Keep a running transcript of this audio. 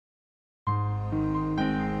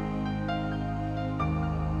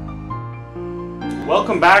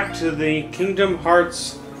Welcome back to the Kingdom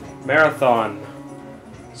Hearts Marathon.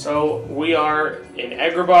 So we are in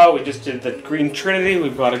Agrabah. We just did the Green Trinity.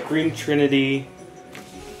 We've got a Green Trinity.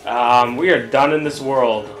 We are done in this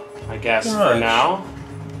world, I guess, for now.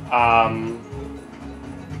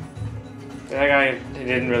 That guy, he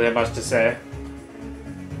didn't really have much to say.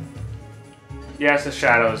 Yes, the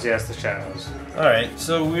shadows. Yes, the shadows. Alright,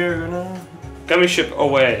 so we're gonna... Gummy ship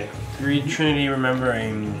away. Green Trinity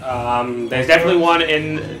remembering. There's definitely one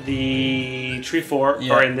in the tree fort,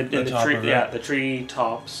 yeah, or in the tree, yeah, the tree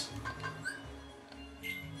tops.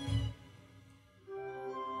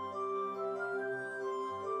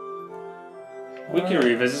 We can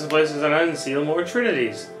revisit some places and unseal more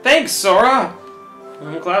trinities. Thanks, Sora!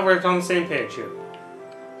 I'm glad we're on the same page here.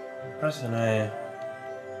 Pressing A.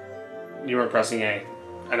 You were pressing A.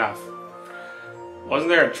 Enough. Wasn't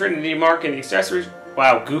there a trinity mark in the accessories?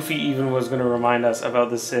 Wow, Goofy even was going to remind us about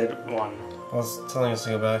the Sid one. I was telling us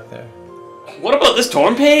to go back there. What about this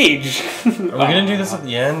torn page? Are we gonna do this at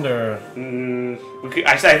the end, or...?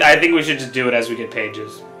 I think we should just do it as we get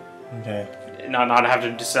pages. Okay. Not have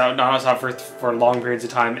to not suffer for long periods of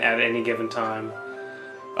time at any given time.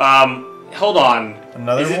 Hold on.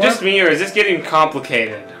 Another Is it warp? just me, or is this getting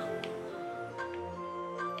complicated?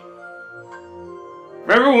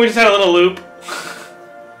 Remember when we just had a little loop?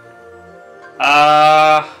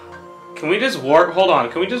 Can we just warp? Hold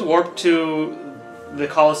on. Can we just warp to the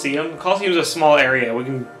Colosseum? The Colosseum's a small area. We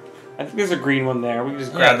can. I think there's a green one there. We can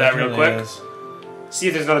just grab that real quick. Is. See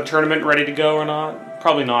if there's another tournament ready to go or not.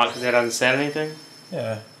 Probably not, because it hasn't said anything.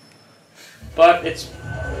 Yeah. But it's.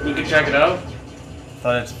 We could check it out.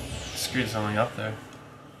 Thought it screwed something up there.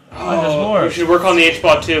 Oh, there's more. We should work on the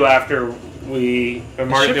HPAW 2 after we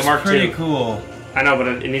mark the Mark pretty 2. Cool. I know, but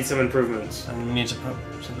it needs some improvements. And we need to put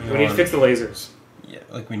something on. We need to fix the lasers. Yeah,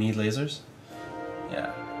 like we need lasers?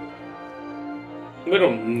 Yeah. We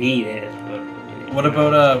don't need it, but... What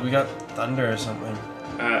about, we got thunder or something?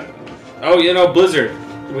 Oh, you know, blizzard.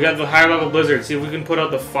 We got the higher level blizzard. See if we can put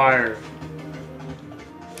out the fire.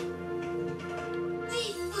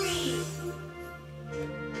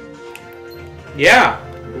 Yeah!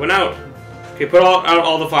 It went out. Okay, put out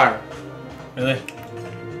all the fire. Really?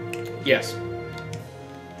 Yes.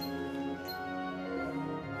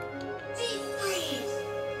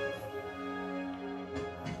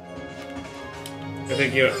 I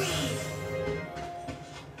think you...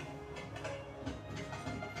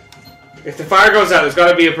 If the fire goes out, there's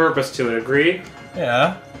got to be a purpose to it. Agree?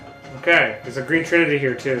 Yeah. Okay. There's a green trinity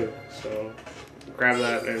here too, so grab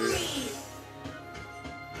that and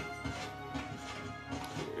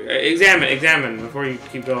examine before you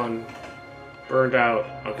keep going. Burned out.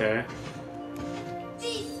 Okay.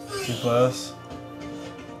 Too close.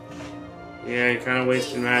 Yeah, you're kind of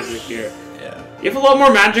wasting magic here. Yeah. You have a lot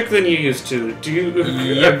more magic than you used to. Do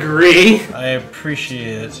you agree? I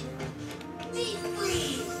appreciate it.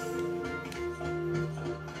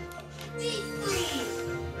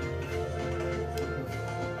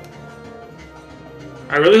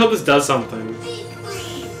 I really hope this does something.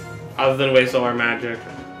 Other than waste all our magic.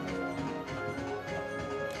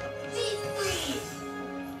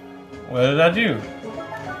 What did I do?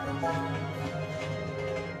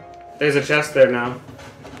 There's a chest there now.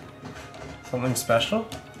 Something special?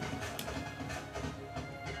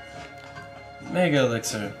 Mega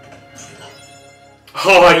elixir.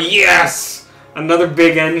 Oh yes! Another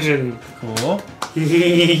big engine. Cool.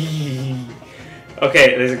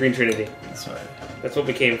 Okay, there's a green trinity. That's right. That's what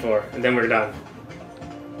we came for, and then we're done.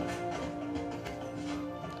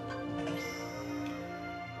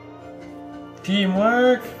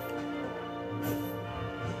 Teamwork!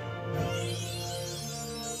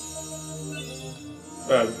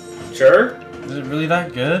 Sure? Is it really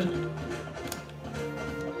that good?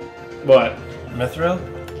 What? Mithril?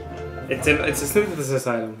 It's a synthesis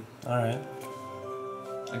item. Alright.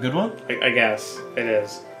 A good one? I guess. It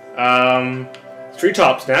is.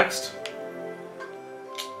 Treetops next.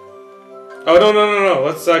 Oh no.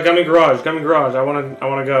 Let's Gummy Garage. Gummy Garage. I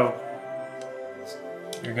wanna go.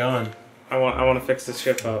 You're going. I wanna fix this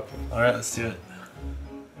ship up. Alright, let's do it.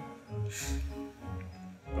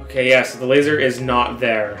 Okay, yeah, so the laser is not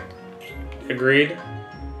there. Agreed?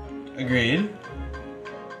 Agreed.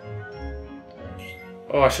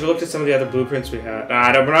 Oh, I should have looked at some of the other blueprints we had.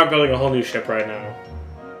 Nah, we're not building a whole new ship right now.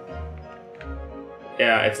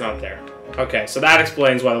 Yeah, it's not there. Okay, so that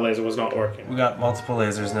explains why the laser was not working. We got multiple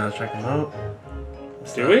lasers now, check them out.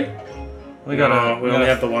 Do we? We got we only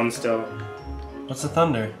have the one still. What's the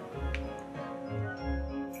thunder?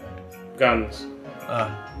 Guns.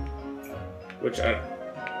 Ah. Which I...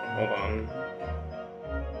 Hold on.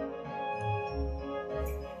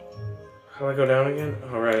 How do I go down again?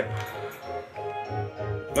 Alright.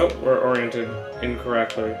 Nope, we're oriented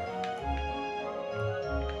incorrectly.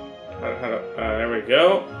 There we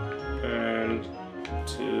go. And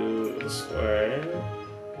to this way.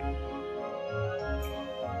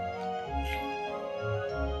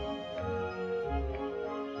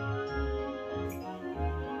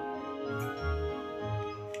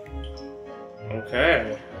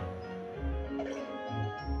 Okay.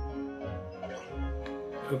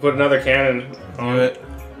 We put another cannon on it.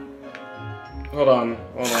 Hold on.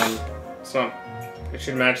 It's not. It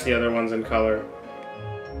should match the other ones in color.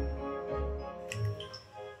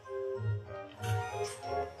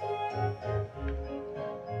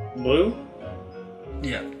 Blue?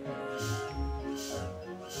 Yeah.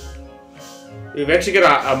 We eventually get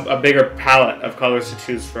a bigger palette of colors to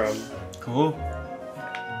choose from. Cool.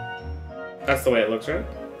 That's the way it looks, right?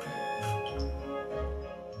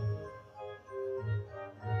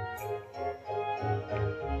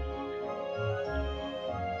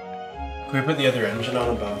 Can we put the other engine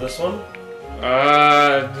on above this one?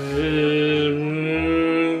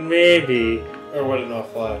 Maybe. Or would it not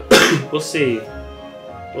fly? We'll see.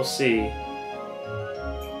 We'll see.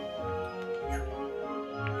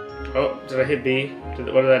 Oh, did I hit B? What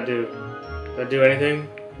did that do? Did that do anything?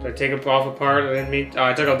 Did I take it off apart? I didn't mean. Oh,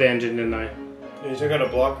 I took out the engine, didn't I? Yeah, you took out a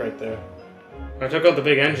block right there. I took out the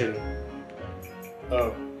big engine.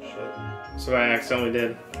 Oh, shit. That's what I accidentally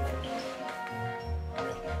did.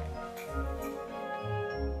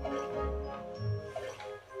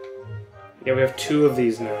 Yeah, we have 2 of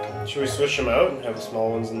these now. Should we switch them out and have the small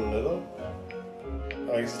ones in the middle?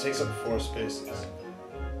 Oh, I guess it takes up 4 spaces.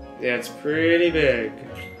 Yeah, it's pretty big.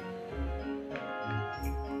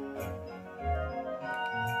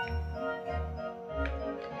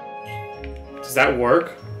 Does that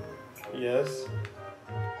work? Yes.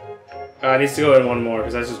 It needs to go in one more,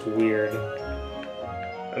 because that's just weird.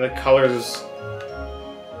 And the colors...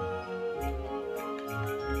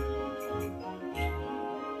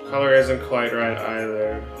 Color isn't quite right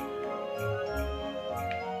either.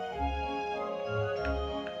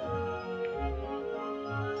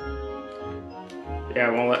 Yeah,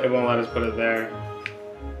 it won't let us put it there.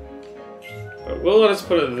 But we'll let us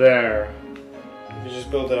put it there. You just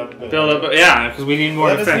build it up a bit. Build up, yeah, because we need more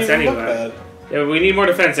That defense doesn't even anyway. look bad. Yeah, we need more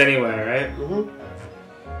defense anyway, right?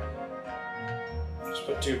 Just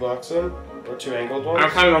put 2 blocks in, or 2 angled ones. I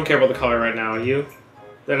kind of don't care about the color right now. You?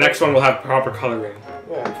 The next one will have proper coloring.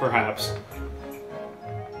 Yeah. Perhaps.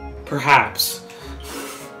 Perhaps.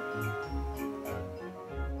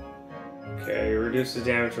 Okay, reduces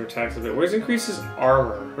damage or attacks a bit. Where's increases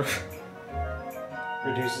armor?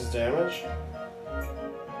 Reduces damage.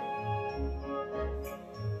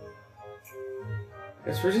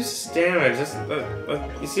 It's reduces damage.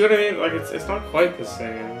 You see what I mean? Like it's not quite the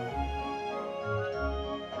same.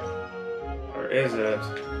 Or is it?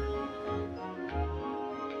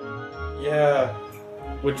 Yeah.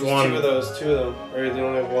 Which There's one? 2 of those, 2 of them. Or they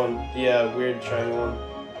only have 1. Yeah, weird triangle one.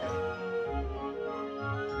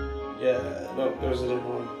 Yeah, no, there's a different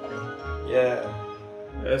one. Yeah.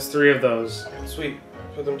 There's 3 of those. Sweet.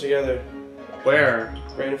 Put them together. Where?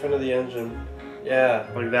 Right in front of the engine. Yeah.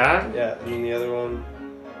 Like that? Yeah, and then the other one.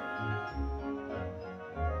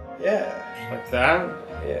 Yeah. Like that?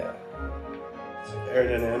 Yeah. It's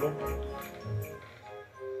aerodynamic.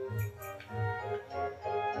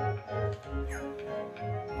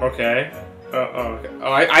 Okay. Okay.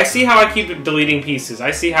 Oh, I see how I keep deleting pieces. I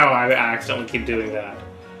see how I accidentally keep doing that.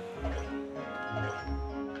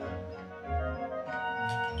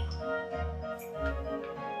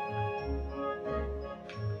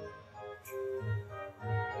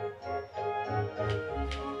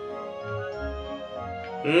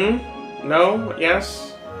 No?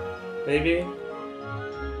 Yes? Maybe?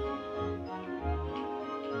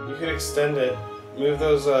 You could extend it. Move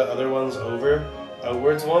those other ones over.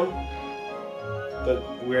 Outwards one. The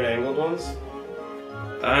weird angled ones.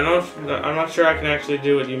 I'm not sure I can actually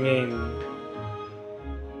do what you mean.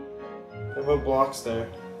 How about blocks there?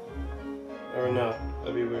 Or no?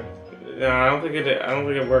 That'd be weird. No, I don't think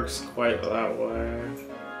it works quite that way.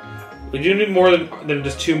 We do need more than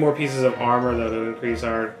just 2 more pieces of armor though to increase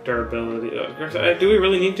our durability. Do we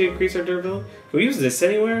really need to increase our durability? Can we use this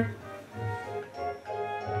anywhere?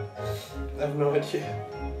 I have no idea.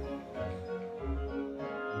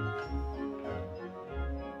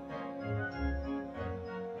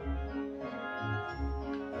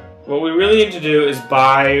 What we really need to do is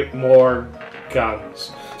buy more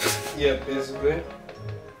guns. Yeah, basically.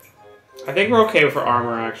 I think we're okay for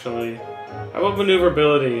armor actually. How about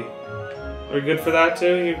maneuverability? Are we good for that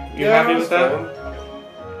too? You Yeah, happy with that? fine.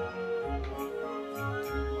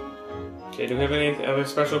 Okay, do we have any other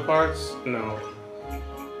special parts? No.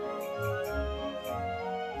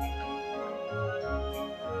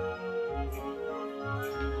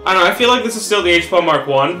 I don't know, I feel like this is still the HPAW Mark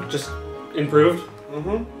 1, just improved.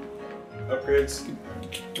 Mm-hmm. Upgrades.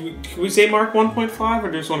 Can we say Mark 1.5, or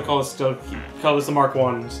do you just want to call this the Mark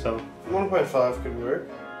 1 still? 1.5 could work.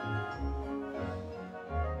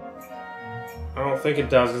 I don't think it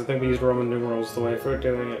does, I think we used Roman numerals the way for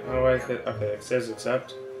doing it. How do I hit? Okay, it says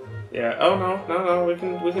accept. Yeah, oh no, we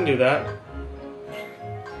can do that.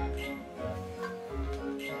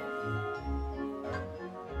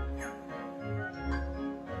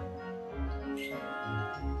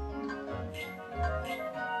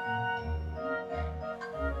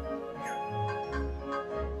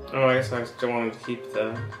 Oh, I guess I just wanted to keep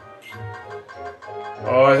that.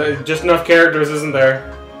 Oh, just enough characters, isn't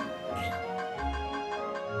there?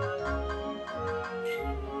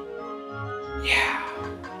 Yeah.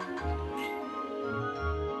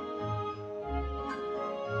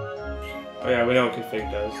 Oh yeah, we know what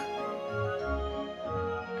config does.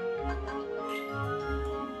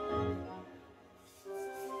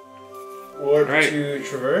 Warp to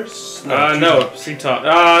traverse? No, see top.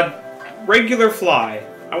 Regular fly.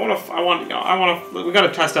 We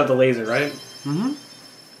gotta test out the laser, right? Mm-hmm.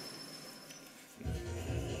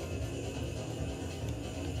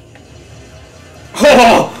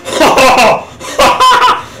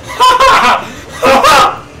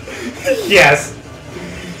 Yes.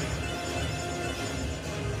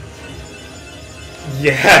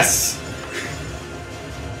 Yes.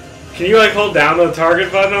 Can you like hold down the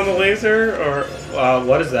target button on the laser, or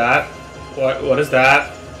what is that? What is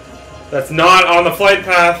that? That's not on the flight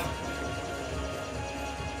path.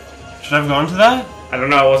 Should I have gone to that? I don't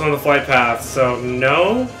know. It wasn't on the flight path, so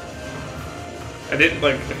no. I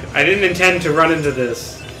didn't intend to run into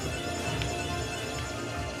this.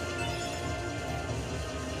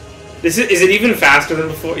 Is it even faster than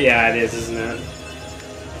before? Yeah, it is, isn't it?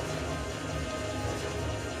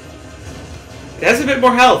 It has a bit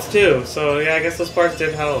more health too, so yeah, I guess those parts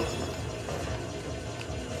did help.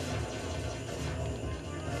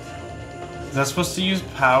 Is that supposed to use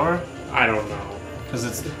power? I don't know. Because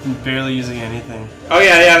it's barely using anything. Oh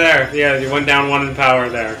yeah, there. Yeah, you went down 1 in power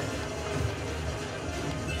there.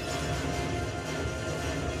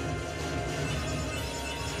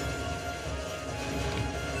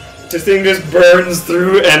 This thing just burns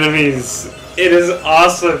through enemies. It is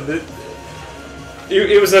awesome.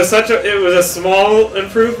 It was a small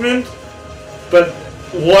improvement, but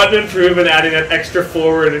what improvement adding that extra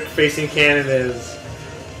forward facing cannon is.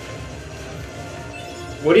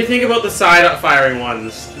 What do you think about the side firing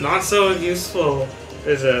ones? Not so useful,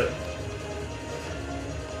 is it?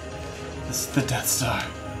 This is the Death Star.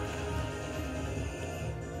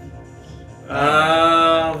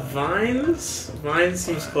 Vines? Vines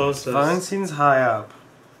seems closest. Vine seems high up.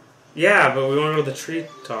 Yeah, but we want to go to the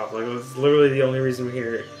treetop. Like, it was literally the only reason we're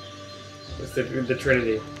here. It's the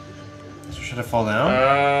Trinity. So should I fall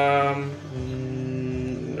down?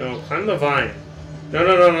 No, climb the vine. No,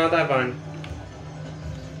 not that vine.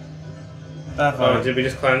 That vine. Oh, did we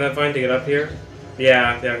just climb that vine to get up here?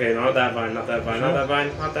 Yeah, okay, not that vine, not that vine, not that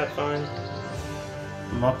vine, not that vine.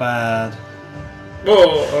 Not bad.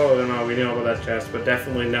 Oh, no, we know about that chest, but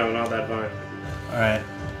definitely no, not that vine. Alright.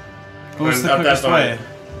 What's the up that quickest vine. way?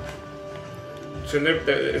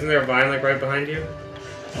 Isn't there a vine, like, right behind you?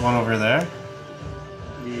 The one over there?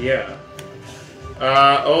 Yeah.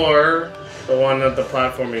 Or the one the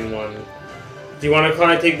platforming one. Do you want to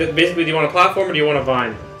basically, do you want a platform or do you want a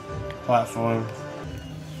vine? Platform.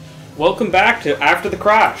 Welcome back to After the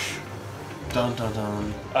Crash. Dun dun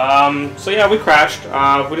dun. So yeah, we crashed.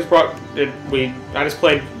 We just I just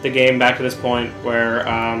played the game back to this point where,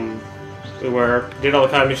 did all the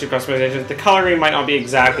kind of mission customizations. The coloring might not be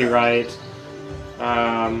exactly right.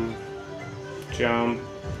 Jump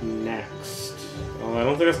next. Oh, I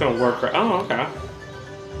don't think that's gonna work right. Oh, okay.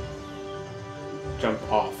 Jump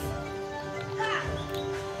off.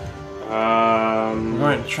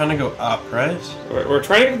 We're trying to go up, right? We're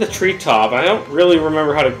trying to get to the treetop. I don't really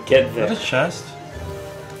remember how to get there. Is that a chest?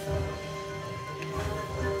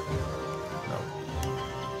 No.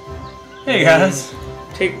 Hey guys.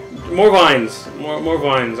 Take more vines. More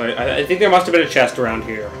vines. I think there must have been a chest around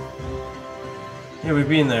here. Yeah, we've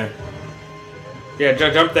been there. Yeah,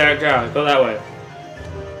 jump there. Yeah, go that way.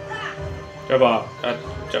 Jump off.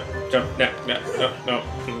 Jump. No.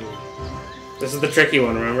 This is the tricky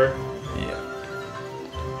one, remember? Yeah.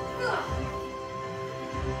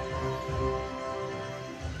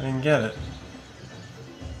 I didn't get it.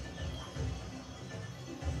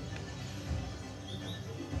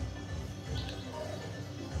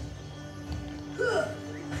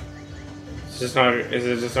 Just not. Is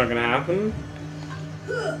it just not gonna happen?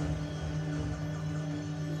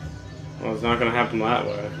 Well, it's not gonna happen that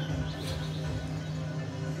way.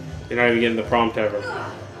 You're not even getting the prompt ever.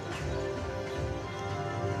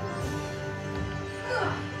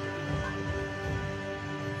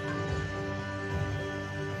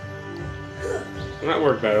 That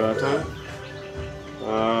worked better that time.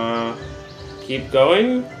 Keep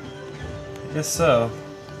going? I guess so.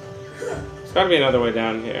 There's gotta be another way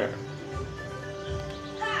down here.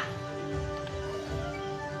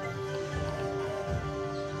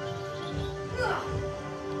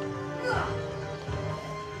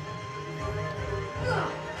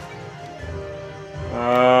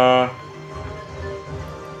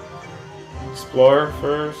 Explore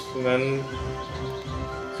first, and then...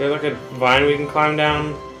 Is there like a vine we can climb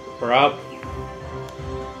down? Or up?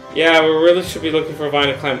 Yeah, we really should be looking for a vine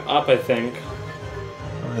to climb up, I think.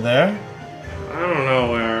 Over there? I don't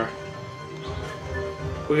know where.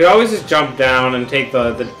 We could always just jump down and take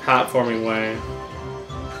the platforming way.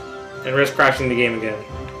 And risk crashing the game again.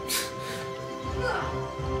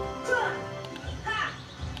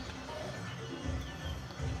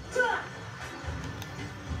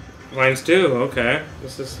 Vines too, okay.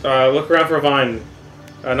 This is look around for a vine.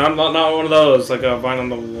 Not one of those, like a vine on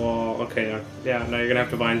the wall. Okay, yeah, no, you're gonna have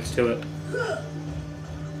to vines to it.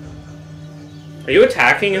 Are you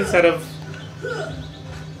attacking instead of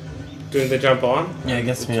doing the jump on? Yeah, it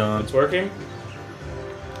gets me on. It's working?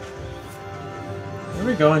 Where are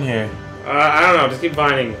we going here? I don't know, just keep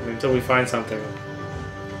vining until we find something.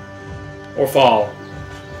 Or fall.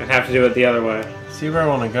 And have to do it the other way. See where I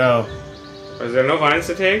want to go. Is there no vines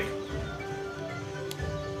to take?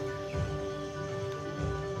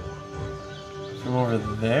 From over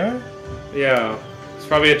there? Yeah. There's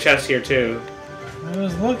probably a chest here too. I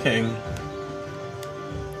was looking.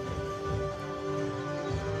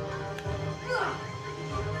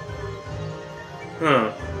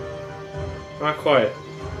 Huh. Not quite.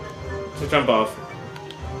 Let's jump off.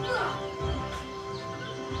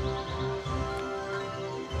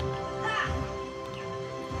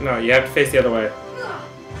 No, you have to face the other way.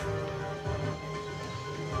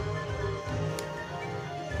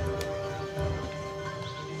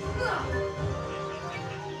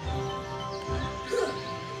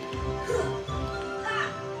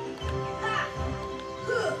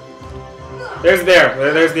 There's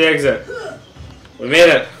the exit. We made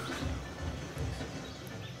it.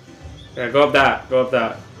 Yeah, go up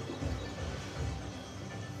that.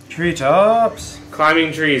 Treetops.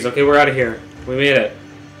 Climbing trees. Okay, we're out of here. We made it.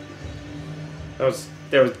 That was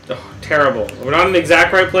terrible. We're not in the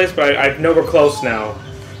exact right place, but I know we're close now.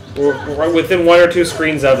 We're within 1 or 2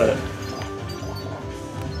 screens of it.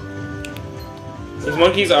 These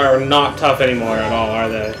monkeys are not tough anymore at all, are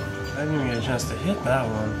they? I didn't even get a chance to hit that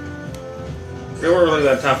one. They weren't really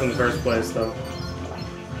that tough in the first place, though.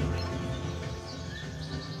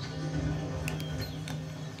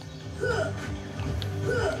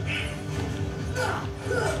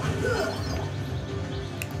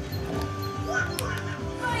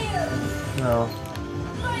 No.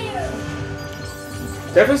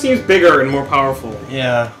 Definitely seems bigger and more powerful.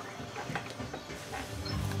 Yeah.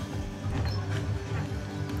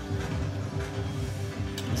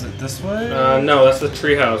 Is it this way? No, that's the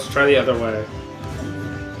treehouse. Try the other way.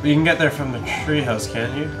 You can get there from the treehouse,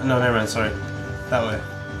 can't you? No, never mind. Sorry. That way.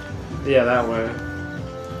 Yeah, that way.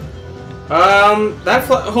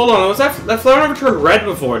 Hold on. Was that flower never turned red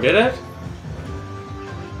before? Did it? I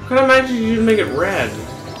couldn't imagine you didn't make it red.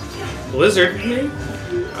 Blizzard, maybe?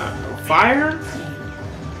 Fire?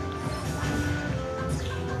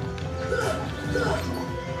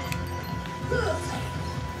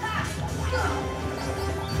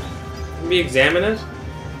 Can we examine it?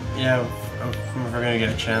 Yeah, if we're gonna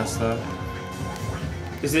get a chance though.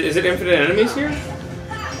 Is it infinite enemies here?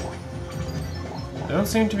 They don't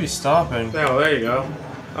seem to be stopping. Oh, there you go.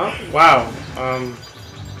 Oh, wow.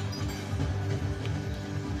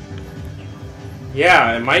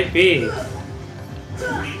 Yeah, it might be.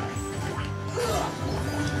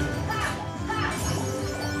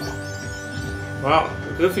 Well,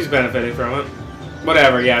 Goofy's benefiting from it.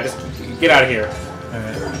 Whatever, yeah, just get out of here.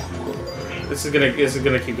 Alright. This is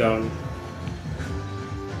gonna keep going.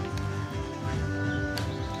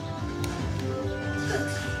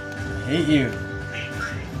 I hate you.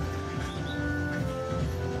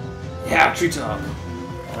 Yeah, treetop.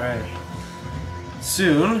 Alright.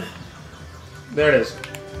 Soon. There it is.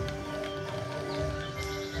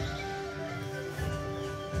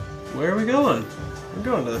 Where are we going? We're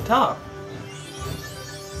going to the top.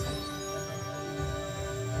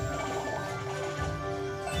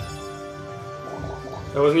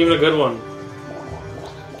 That wasn't even a good one.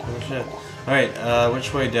 shit. Alright,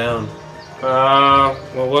 which way down?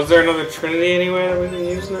 Well, was there another Trinity anyway that we can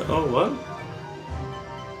use now? Oh, what?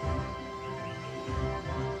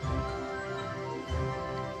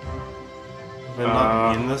 Have I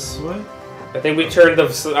not been this way? I think we turned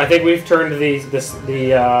the. I think we've turned the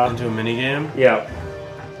into a mini game. Yeah.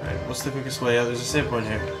 Alright, what's the quickest way out? There's a save point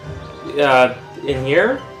here. In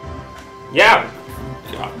here? Yeah.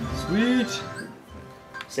 Sweet.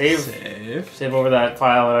 Save over that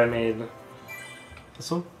file that I made. This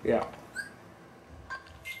one? Yeah.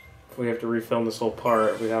 If we have to refilm this whole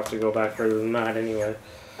part, we have to go back further than that anyway.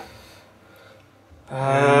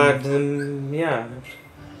 Yeah.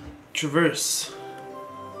 Traverse.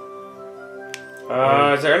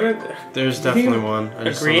 Is there any... There's definitely one. I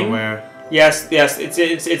just don't know where. Yes,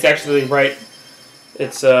 it's actually right.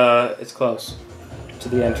 It's close to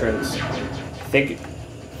the entrance. I think.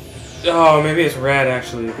 Oh, maybe it's red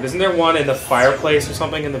actually. But isn't there one in the fireplace or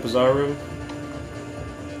something in the bazaar room?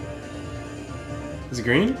 Is it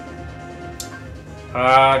green?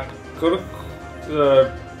 Go to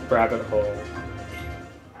the rabbit hole.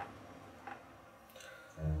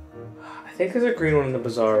 I think there's a green one in the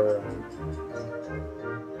bazaar room.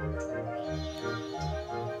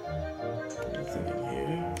 Anything in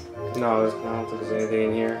here? No, I don't think there's anything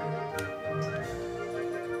in here.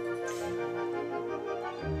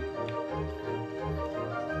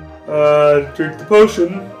 Drink the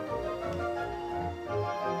potion.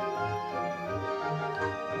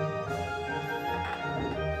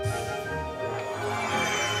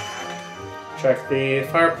 Check the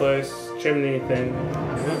fireplace, chimney thing.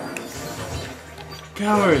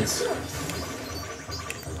 Cowards!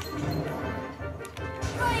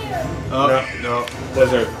 Oh, no.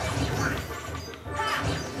 Blizzard.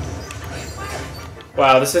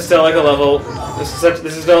 Wow, this is still like a level. This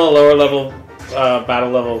is still a lower level battle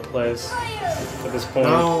level place at this point.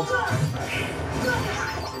 No.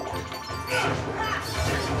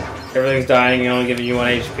 Everything's dying. Only giving you 1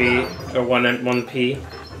 HP or 1 P.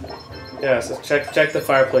 Yeah, so check the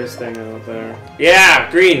fireplace thing out there. Yeah,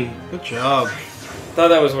 green. Good job. Thought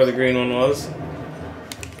that was where the green one was.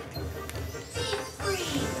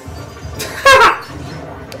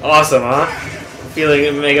 Awesome, huh?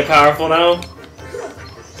 Feeling mega powerful now?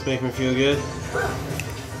 It's making me feel good.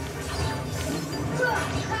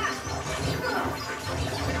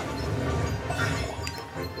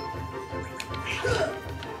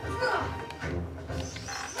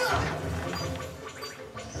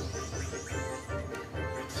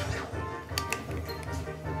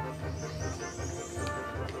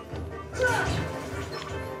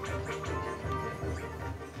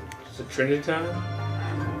 Is it Trinity time?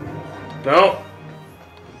 No.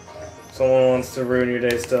 Someone wants to ruin your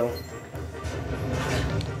day still.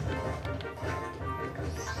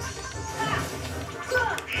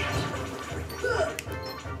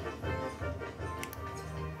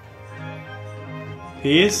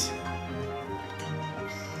 Peas?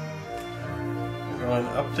 Going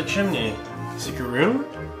up the chimney. Secret room?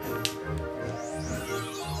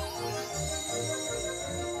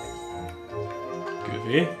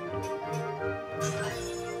 Goofy.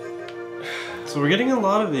 So we're getting a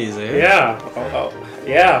lot of these, eh? Yeah.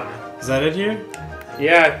 Yeah. Is that it here?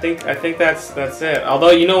 Yeah, I think that's it.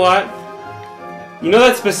 Although, you know what? You know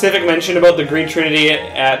that specific mention about the Green Trinity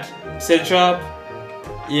at Sid Shop?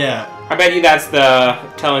 Yeah. I bet you that's the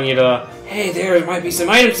telling you to, hey, there might be some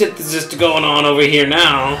item synthesis going on over here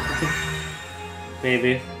now.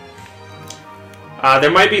 Maybe. There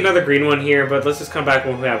might be another green one here, but let's just come back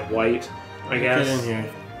when we have white, I guess. Get in here.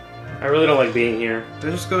 I really don't like being here.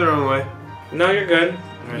 Did I just go the wrong way? No, you're good.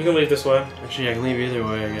 Right. You can leave this way. Actually, I can leave either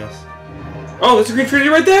way, I guess. Oh, there's a Green Trinity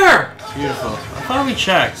right there! Beautiful. I thought we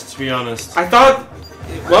checked, to be honest. I thought...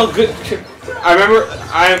 Well, good... I remember...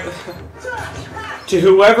 To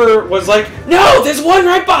whoever was like, no, there's one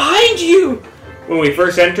right behind you! When we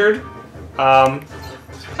first entered, I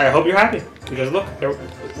hope you're happy. Because look, there,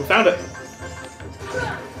 we found it.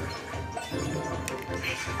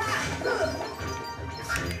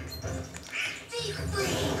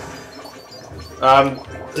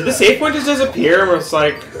 Did the save point just disappear where it's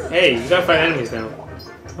like, hey, you gotta fight enemies now?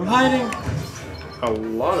 I'm hiding. A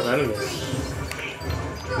lot of enemies.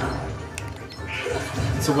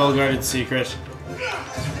 It's a well-guarded secret.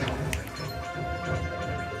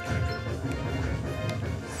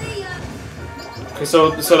 Okay, so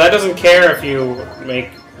that doesn't care if you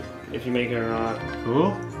make it or not.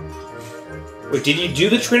 Cool. Wait, did you do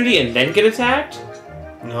the Trinity and then get attacked?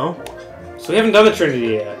 No. So we haven't done the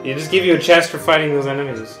Trinity yet. It just gave you a chest for fighting those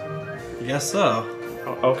enemies. I guess so.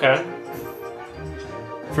 Oh, okay.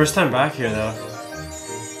 First time back here, though.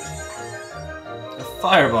 I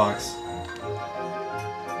Firebox.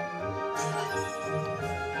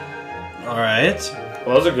 Alright.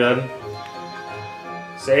 Well, those are good.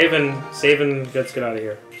 Save and let's get out of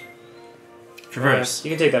here. Traverse.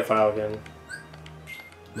 You can take that file again.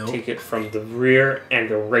 Nope. Take it from the rear and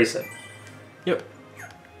erase it. Yep.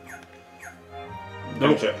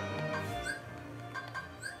 Nope. Gotcha.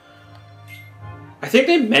 I think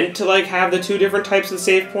they meant to like have the two different types of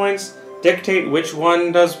save points dictate which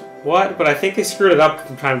one does what, but I think they screwed it up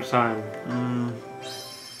from time to time.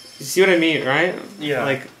 You see what I mean, right? Yeah.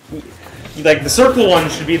 Like the circle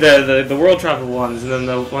ones should be the world travel ones, and then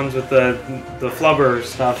the ones with the flubber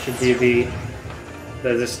stuff should be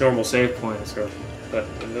the just normal save points. But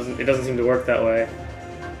it doesn't seem to work that way.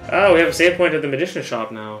 Oh, we have a save point at the magician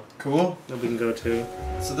shop now. Cool. That we can go to.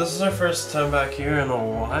 So this is our first time back here in a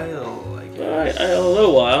while, I guess. A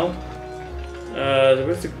little while.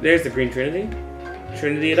 There's the Green Trinity.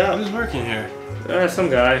 Trinity it up. Who's working here? Some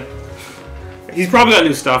guy. He's probably got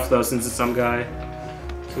new stuff though, since it's some guy.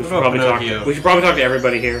 So we should probably talk to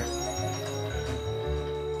everybody here.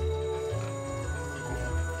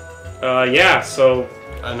 Yeah. So.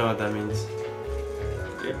 I know what that means.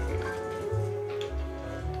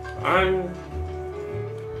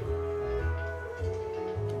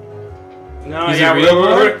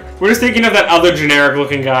 We're just thinking of that other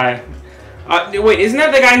generic-looking guy. Wait, isn't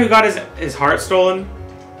that the guy who got his heart stolen?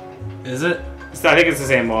 Is it? I think it's the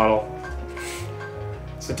same model.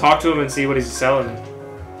 So talk to him and see what he's selling.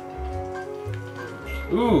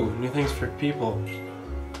 Ooh, new things for people.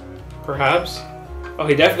 Perhaps. Oh,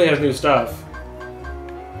 he definitely has new stuff.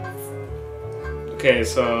 Okay,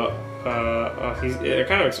 so he's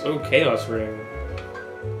kind of Chaos Ring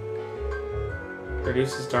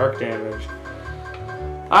reduces dark damage.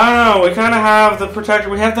 I don't know. We kind of have the protector.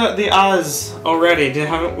 We have the Uz already.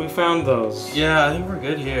 Haven't we found those? Yeah, I think we're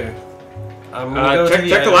good here. I'm gonna go check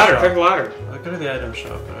the ladder. Check the ladder. I'll go to the item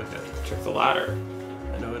shop. Okay. Check the ladder.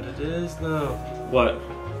 I know what it is though. What?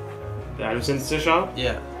 The item synthesis shop?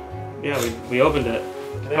 Yeah. Yeah, we opened it.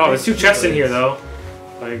 Oh, there's two chests in here though.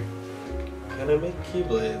 Like. Can I make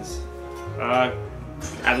keyblades?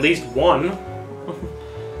 At least one.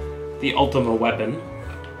 The Ultima weapon.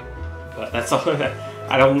 But that's all.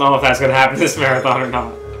 I don't know if that's gonna happen this marathon or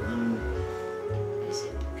not. It's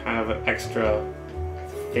kind of an extra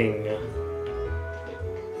thing.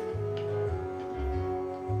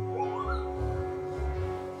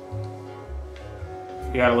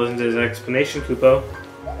 You gotta listen to his explanation, Kupo.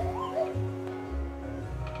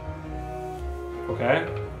 Okay.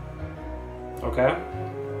 Okay.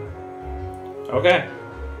 Okay.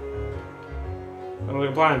 I'm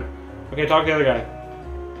looking fine. Okay, talk to the other guy.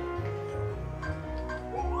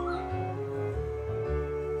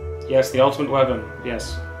 Yes, the ultimate weapon.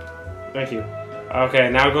 Yes. Thank you. Okay,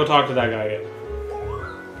 now go talk to that guy again.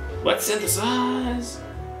 Let's synthesize!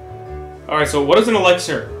 Alright, so what is an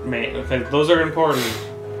elixir, mate? Okay, those are important.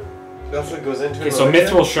 That's what goes into it. Okay, so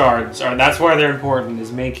mithril shards. That's why they're important,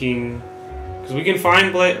 is making... Because we can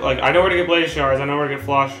find I know where to get blaze shards, I know where to get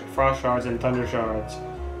frost shards and thunder shards.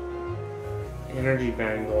 Energy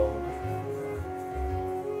bangle.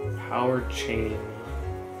 Power chain.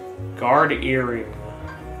 Guard earring.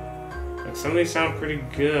 Like, some of these sound pretty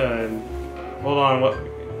good. Hold on, what?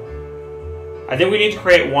 I think we need to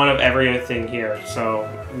create one of everything here, so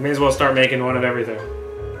you may as well start making one of everything,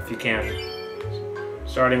 if you can.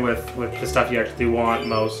 Starting with the stuff you actually want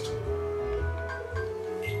most.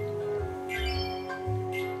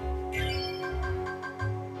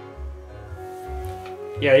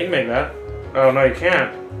 Yeah, you can make that. Oh, no, you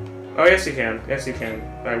can't. Oh, yes, you can. Yes, you can.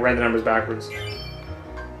 I read the numbers backwards.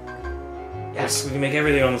 Yes, we can make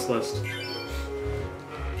everything on this list.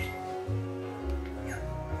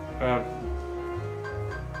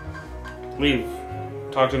 Leave.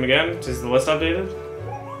 Talk to him again. Is the list updated?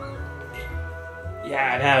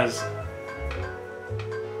 Yeah, it has.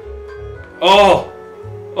 Oh!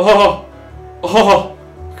 Oh! Oh!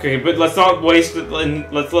 Okay, but let's not waste it.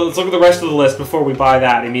 Let's look at the rest of the list before we buy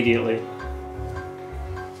that immediately.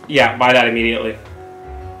 Yeah, buy that immediately.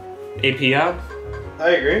 HPAW? I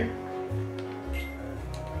agree.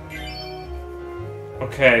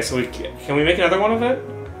 Okay, so can we make another one of it?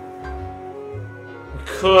 We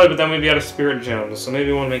could, but then we'd be out of spirit gems, so maybe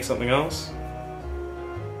we want to make something else.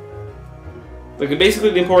 Like, basically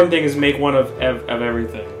the important thing is make one of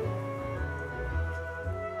everything.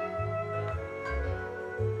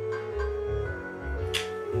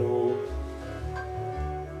 No.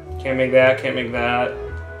 Can't make that, can't make that.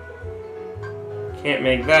 Can't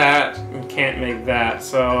make that, and can't make that,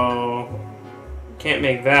 so... Can't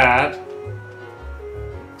make that.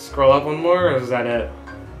 Scroll up one more, or is that it?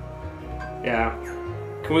 Yeah.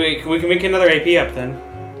 Can we make another AP up then?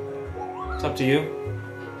 It's up to you.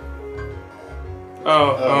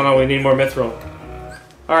 Oh no, we need more mithril.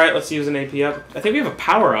 Alright, let's use an AP up. I think we have a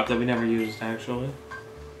power up that we never used actually.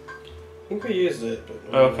 I think we used it.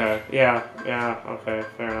 But Okay, yeah, okay,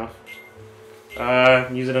 fair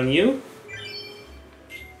enough. Use it on you?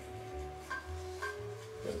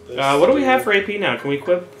 What do we have for AP now? Can we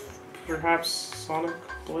equip perhaps Sonic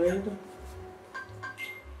Blade?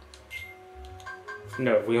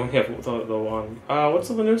 No, we only have the one. What's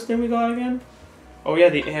the newest thing we got again? Oh yeah,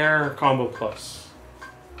 the Air Combo Plus.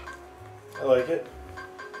 I like it.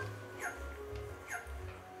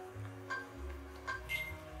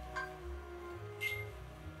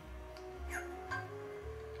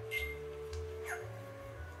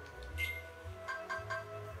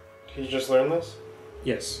 Did you just learn this?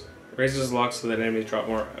 Yes. Raises luck so that enemies drop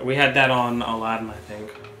more. We had that on Aladdin, I think.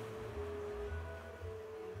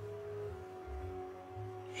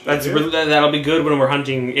 That'll be good when we're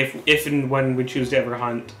hunting, if and when we choose to ever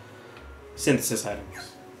hunt synthesis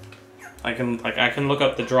items. I can look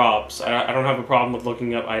up the drops. I don't have a problem with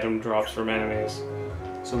looking up item drops from enemies,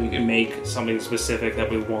 so we can make something specific that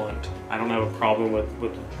we want. I don't have a problem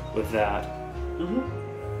with that. Mm-hmm.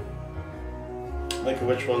 Like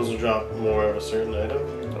which ones will drop more of a certain item?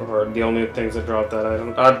 Or the only things that drop that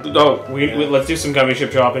item. Let's do some gummy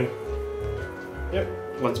ship shopping. Yep.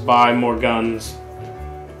 Let's buy more guns.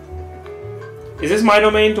 Is this my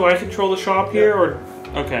domain? Do I control the shop here, or?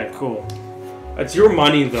 Okay, cool. It's your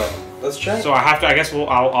money though. Let's check. So I have to. I guess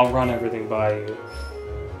I'll run everything by you.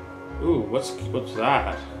 Ooh, what's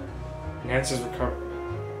that? Enhances recovery.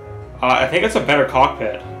 I think it's a better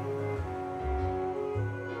cockpit.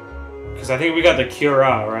 Because I think we got the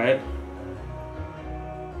Cura, right?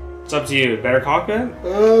 It's up to you. Better cockpit?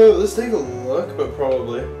 Let's take a look, but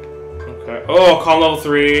probably. Okay. Oh, comm level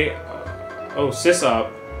 3. Oh, sys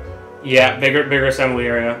up. Yeah, bigger assembly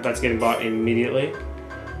area. That's getting bought immediately.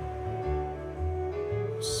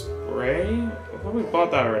 Spray? I thought we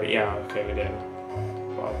bought that already. Yeah, okay, we did.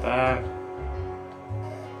 Bought that.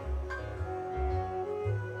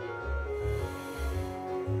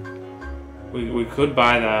 We could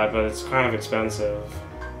buy that, but it's kind of expensive.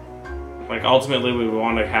 Like, ultimately, we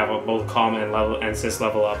want to have both comm and sys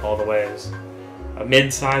level up all the ways. A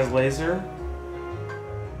mid-sized laser.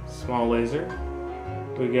 Small laser.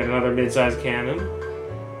 We get another mid-sized cannon.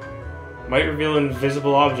 Might reveal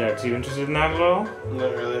invisible objects. You interested in that at all?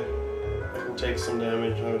 Not really. I can take some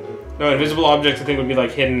damage. No, invisible objects I think would be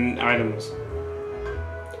like hidden items.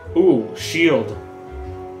 Ooh, shield.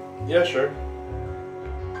 Yeah, sure.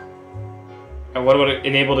 And what about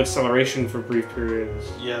enabled acceleration for brief periods?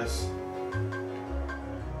 Yes.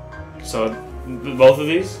 So, both of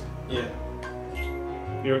these? Yeah.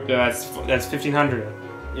 That's 1,500.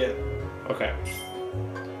 Yeah. Okay.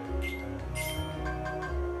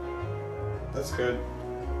 That's good.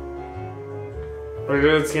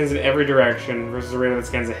 Radar that scans in every direction versus the radar that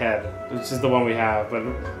scans ahead. Which is the one we have, but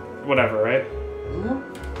whatever, right? Mm-hmm.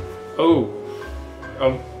 Oh.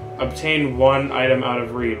 Obtain one item out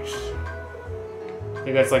of reach. I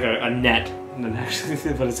think that's like a net,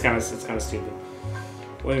 but it's kind of stupid.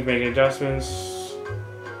 We can make adjustments.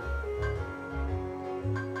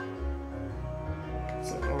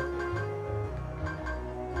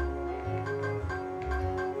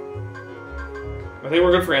 I think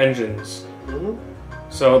we're good for engines. Mm-hmm.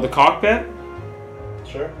 So the cockpit.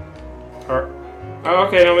 Sure. Oh,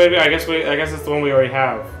 okay. No, maybe I guess it's the one we already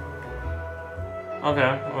have. Okay.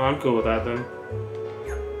 Well, I'm cool with that then.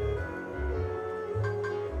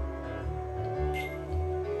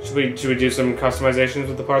 Should we do some customizations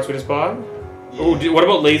with the parts we just bought? Yeah. Oh, what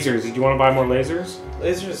about lasers? Did you want to buy more lasers?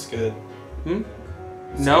 Lasers is good.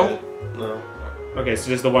 No? Good. No. Okay, so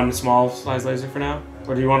just the one small size laser for now?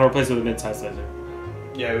 Or do you want to replace it with a mid-size laser?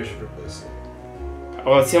 Yeah, we should replace it.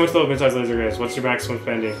 Well, let's see how much the mid-size laser is. What's your maximum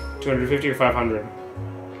spending? 250 or 500?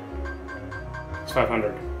 It's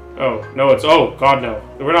 500. Oh, no, oh, God, no.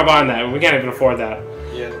 We're not buying that. We can't even afford that.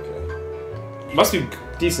 Yeah, okay. Must be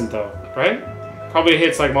decent, though, right? Probably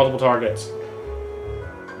hits, like, multiple targets.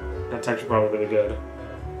 That's actually probably really good.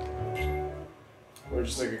 Or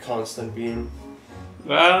just, like, a constant beam.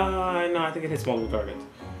 No, I think it hits multiple targets.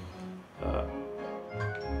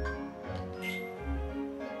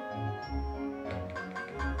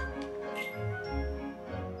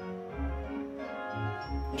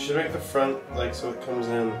 You should make the front, like, so it comes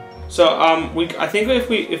in. So, I think if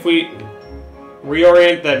we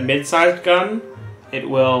reorient that mid-sized gun, it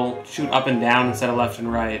will shoot up and down instead of left and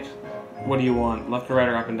right. What do you want? Left and right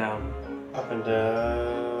or up and down? Up and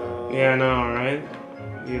down. Yeah, I know, right?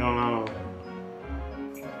 You don't know.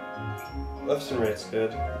 Left and right's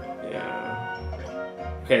good. Yeah.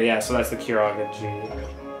 Okay, yeah, so that's the Kiraga G.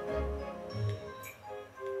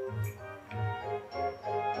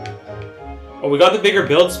 Oh, we got the bigger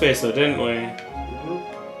build space though, didn't we?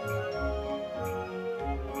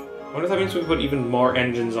 I wonder if that means we can put even more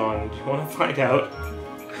engines on. Do you want to find out?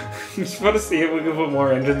 You just want to see if we can put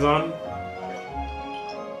more engines on?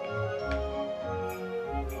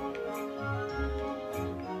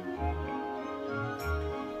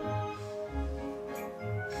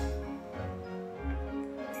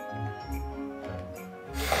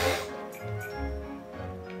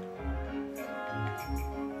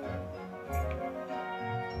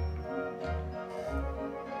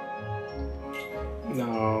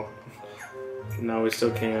 No. No, we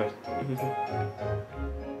still can't.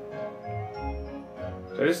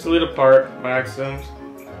 Did I just delete a part by accident?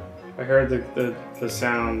 I heard the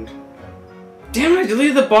sound. Damn it, I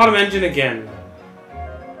deleted the bottom engine again!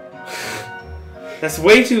 That's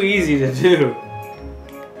way too easy to do.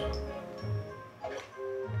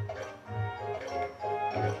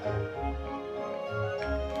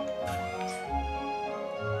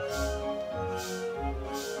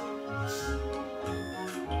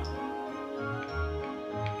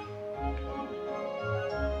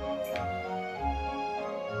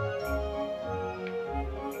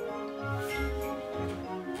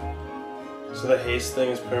 So the haste thing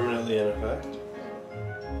is permanently in effect?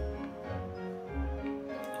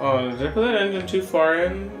 Oh, did I put that engine too far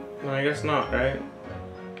in? No, I guess not, right?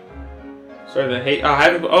 Sorry, the hate. Oh, I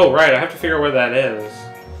haven't. Oh, right. I have to figure out where that is.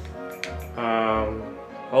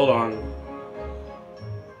 Hold on.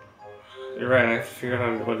 You're right. I have to figure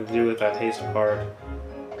out what to do with that haste part.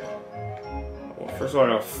 Well, first of all, I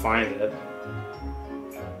gotta find it.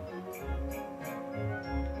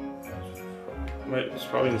 It's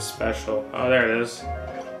probably in special. Oh, there it is.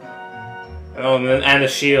 Oh, and the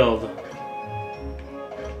shield.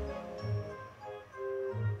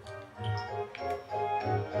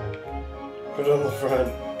 Put it on the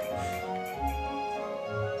front.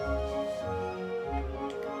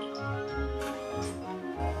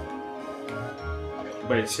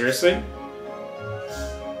 Wait, seriously?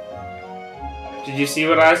 Did you see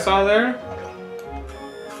what I saw there?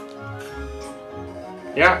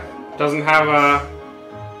 Yeah, doesn't have a...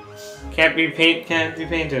 Can't be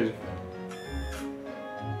painted.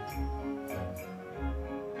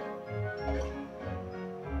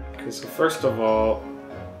 Okay, so first of all,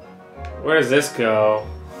 where does this go?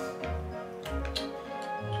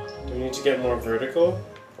 Do we need to get more vertical?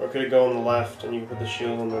 Or could it go on the left and you can put the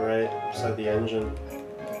shield on the right beside the engine?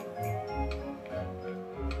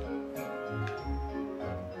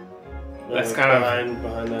 That's Like kind of...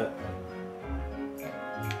 behind that.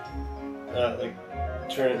 Like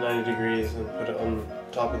turn it 90 degrees and put it on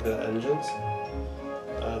top of the engines.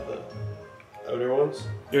 The outer ones.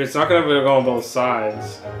 Dude, it's not gonna go on both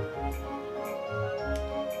sides.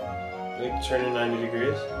 Like turn it 90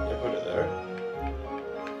 degrees. Yeah, put it there.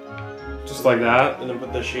 Just like that? And then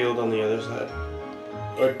put the shield on the other side.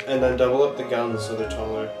 And then double up the guns so they're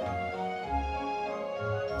taller.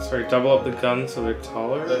 Sorry, double up the gun so they're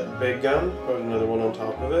taller? The big gun, put another one on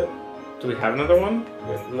top of it. Do we have another one?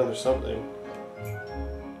 Yeah, another something.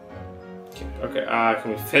 Okay,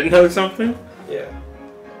 can we fit another something? Yeah.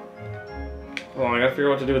 Hold on, I gotta figure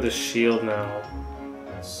out what to do with this shield now.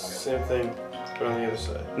 Same thing, but on the other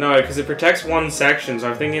side. No, because it protects one section, so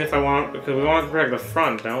I'm thinking if I want... Because we want to protect the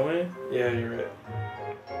front, don't we? Yeah, you're right.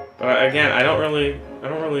 But again, I don't really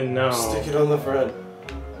know. Stick it on the front.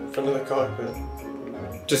 In front of the cockpit.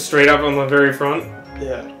 Just straight up on the very front?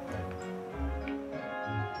 Yeah.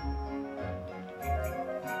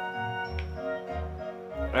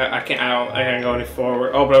 I can't go any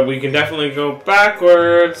forward. Oh, but we can definitely go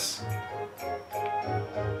backwards.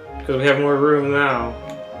 Because we have more room now.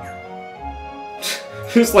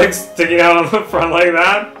 Just like sticking out on the front like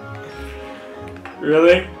that?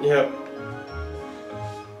 Really? Yep.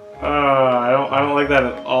 I don't like that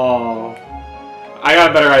at all. I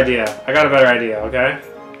got a better idea. Okay?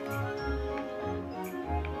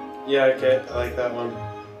 Yeah, okay, I like that one.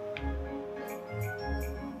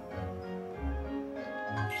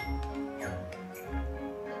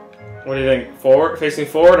 What do you think? Forward, facing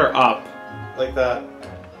forward or up? Like that.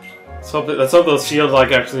 Let's hope the shield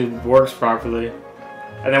like actually works properly.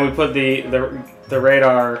 And then we put the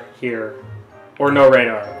radar here. Or no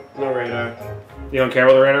radar. No radar. You don't care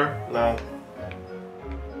about the radar? No.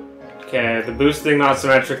 Okay, the boosting not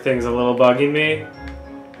symmetric thing is a little bugging me.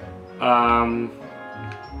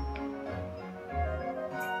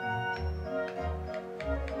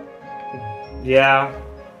 Yeah,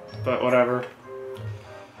 but whatever.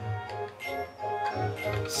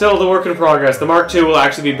 Still the work in progress. The Mark II will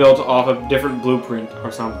actually be built off a different blueprint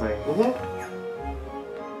or something. Mm-hmm.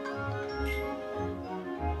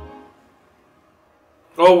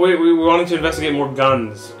 Oh, we wanted to investigate more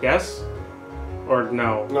guns. Yes? Or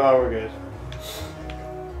no? No, we're good.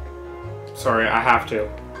 Sorry, I have to.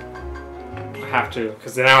 I have to,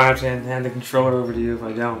 because now I have to hand the controller over to you if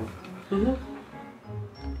I don't. Mm-hmm.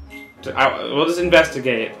 We'll just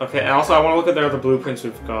investigate. Okay, and also I want to look at the other blueprints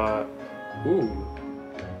we've got. Ooh.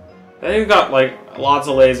 I think we've got, like, lots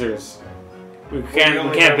of lasers. We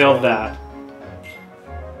can't build that.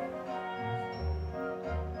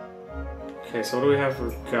 Okay, so what do we have for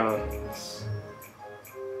guns?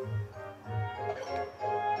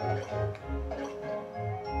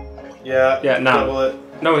 Yeah. Yeah, none. Double it.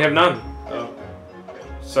 No, we have none. Oh.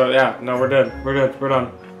 So yeah, no, we're good. We're good. We're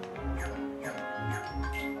done.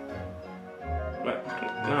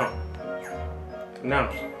 No. No.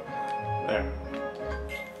 There.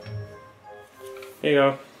 Here you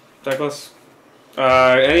go, Douglas.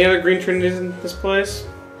 Any other green trinities in this place?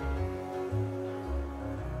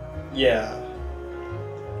 Yeah.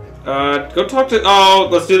 Go talk to. Oh,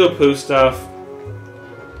 let's do the poo stuff.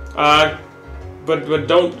 But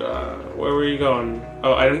don't. Where were you going?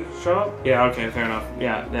 Oh, item shop? Yeah. Okay, fair enough.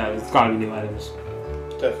 Yeah. It's gotta be new items.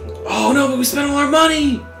 Definitely. Oh no! But we spent all our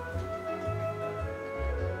money.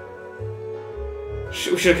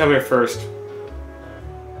 We should have come here first.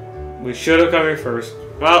 We should have come here first.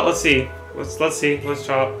 Well, let's see. Let's see. Let's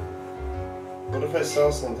shop. What if I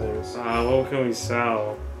sell some things? What can we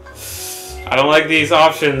sell? I don't like these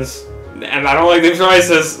options, and I don't like the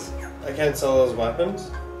prices. I can't sell those weapons?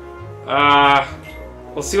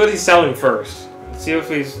 We'll see what he's selling first. Let's see if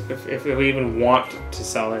we even want to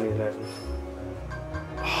sell anything.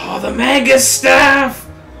 Oh, the Mega Staff!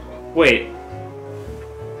 Wait.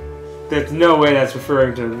 There's no way that's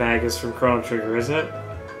referring to Magus from Chrono Trigger, is it?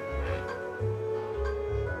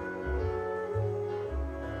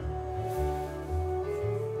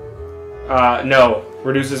 No.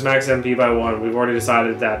 Reduces max MP by 1. We've already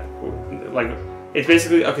decided that. Like, it's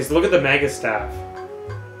basically... Okay, so look at the Mega Staff.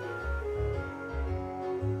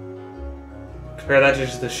 Compare that to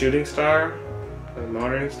just the Shooting Star. The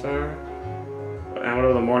Morning Star. And what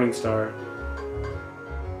about the Morning Star?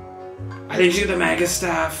 I think you should get the Mega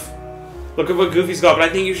Staff. Look at what Goofy's got, but I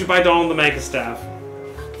think you should buy Donald the Mega Staff.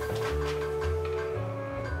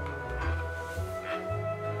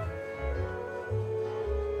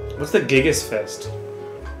 What's the Gigas Fist?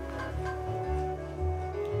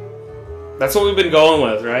 That's what we've been going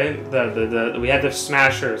with, right? We had the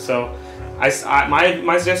Smasher, so my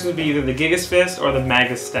suggestion would be either the Gigas Fist or the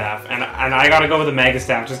Mega Staff, and I gotta go with the Mega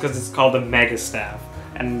Staff just because it's called the Mega Staff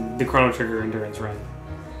and the Chrono Trigger Endurance Run.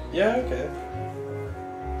 Yeah, okay.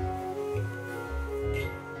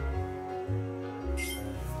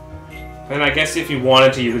 And I guess if you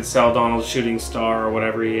wanted to, you could sell Donald's Shooting Star or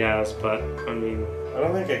whatever he has, but I mean, I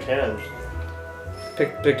don't think I can.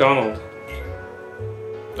 pick Donald.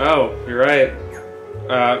 Oh, you're right.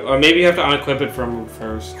 Or maybe you have to unequip it from him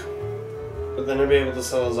first. But then I'd be able to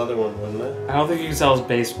sell his other one, wouldn't I? I don't think you can sell his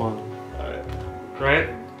base one. Alright. Right?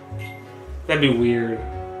 That'd be weird.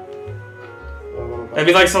 That'd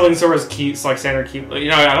be like selling Sora's keys, like standard key. You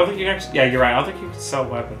know, I don't think you can actually. Yeah, you're right. I don't think you can sell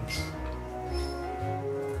weapons.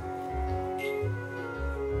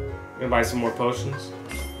 Gonna buy some more potions.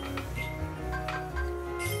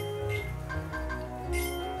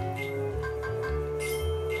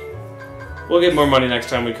 We'll get more money next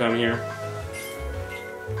time we come here.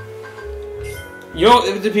 You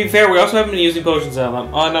know, to be fair, we also haven't been using potions out of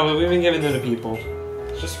them. Oh no, but we've been giving them to people.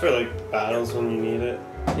 It's just for like battles when you need it.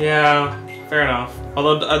 Yeah, fair enough.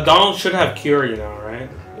 Although Donald should have cure, you know, right?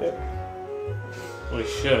 Yep. Well, he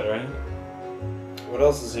should, right? What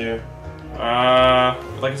else is here?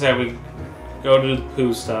 Like I said, we go do the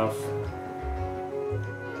poo stuff.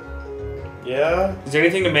 Yeah? Is there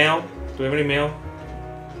anything to mail? Do we have any mail?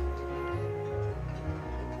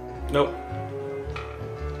 Nope.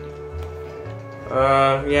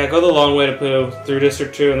 Yeah, go the long way to poo. Through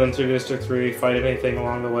District 2 and then through District 3. Fight anything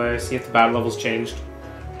along the way. See if the battle level's changed.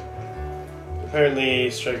 Apparently,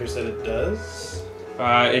 Striker said it does.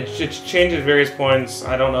 It's changed at various points.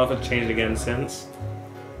 I don't know if it's changed again since.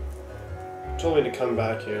 Told me to come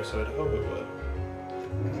back here, so I'd hope it would.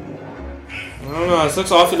 I don't know, this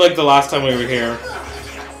looks awfully like the last time we were here.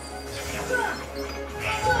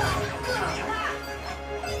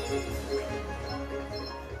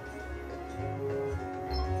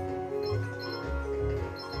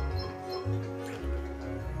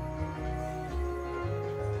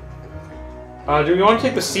 Do we want to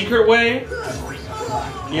take the secret way?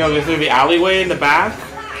 You know, through the alleyway in the back?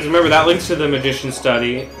 Because remember, that links to the Magician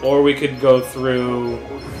Study, or we could go through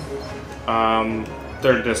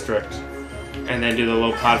 3rd District and then do the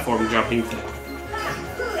little platform jumping thing.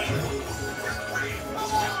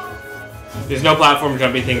 There's no platform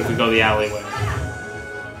jumping thing if we go the alleyway.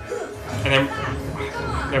 And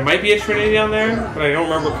then there might be a Trinity down there, but I don't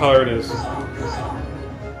remember what color it is.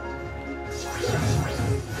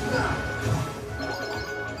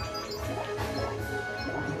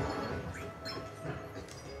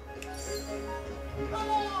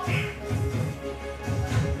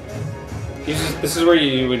 This is where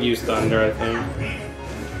you would use thunder, I think.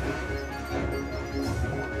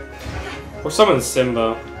 Or summon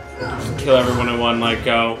Simba. Just kill everyone in one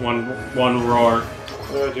one roar.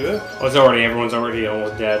 Do I do it? Well, everyone's already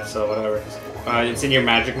almost dead, so whatever. It's in your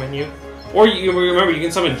magic menu. Or you remember you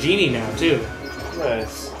can summon Genie now too.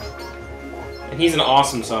 Nice. And he's an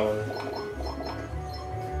awesome summon.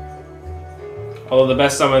 Although the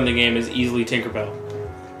best summon in the game is easily Tinkerbell.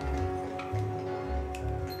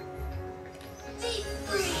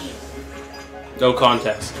 No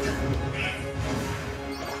contest.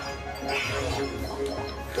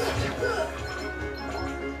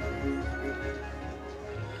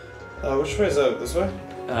 Which way is that? This way?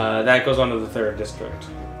 That goes on to the 3rd District.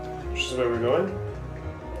 Which is where we're going?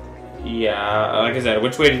 Yeah, like I said,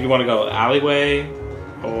 which way did you want to go? Alleyway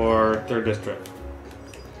or 3rd District?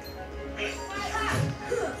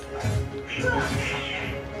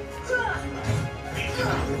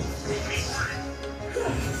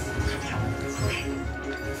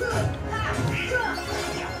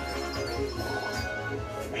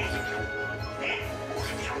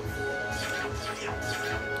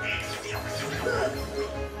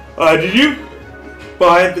 Did you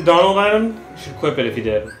buy the Donald item? You should equip it if you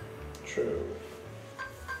did. True.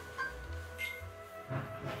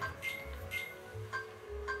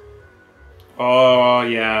 Oh,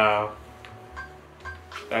 yeah.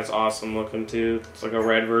 That's awesome looking, too. It's like a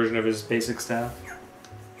red version of his basic staff.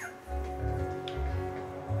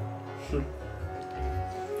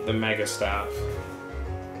 The Mega Staff.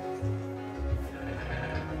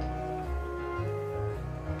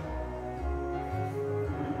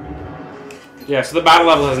 Yeah, so the battle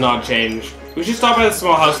level has not changed. We should stop by the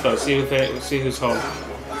small house though, see who's home.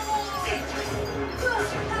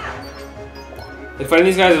 Like, fighting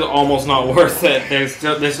these guys is almost not worth it. They're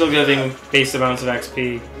still giving base amounts of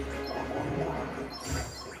XP.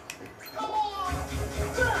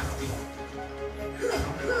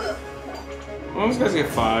 Well, these guys get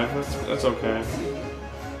 5. That's okay.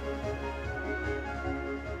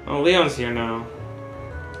 Oh, Leon's here now.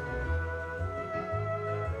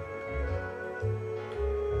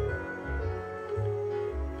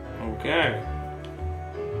 Okay.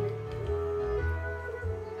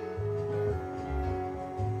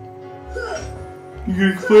 You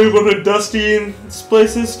gonna complain about how dusty this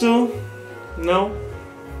place is still? No?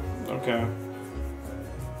 Okay.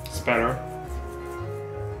 It's better.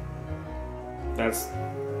 That's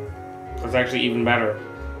actually even better.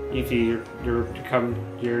 Ify, you're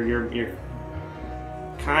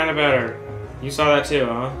kind of better. You saw that too,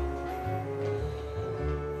 huh?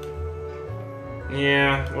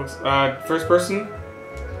 Yeah, looks, first person?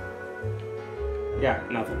 Yeah,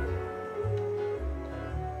 nothing.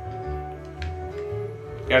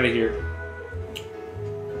 Get out of here.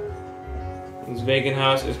 This vacant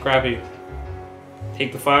house is crappy.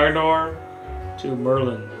 Take the fire door to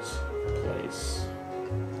Merlin's place.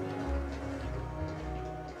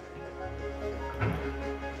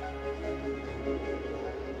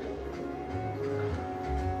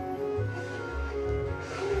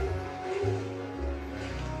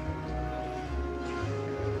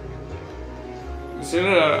 Is it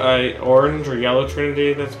a orange or yellow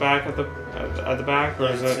Trinity that's back at the back, or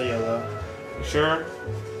is it yellow? You sure?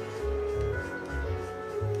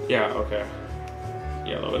 Yeah. Okay.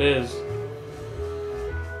 Yellow it is.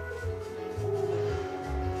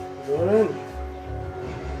 Going in.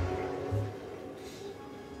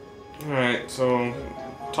 All right. So,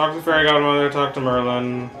 talk to the fairy godmother, talk to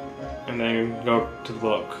Merlin, and then go to the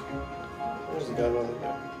book. Where's the godmother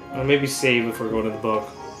go? Maybe save if we're going to the book.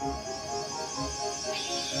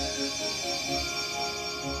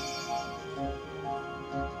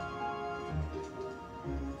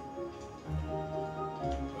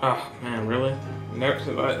 Oh, man, really?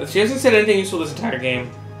 Never, she hasn't said anything useful this entire game.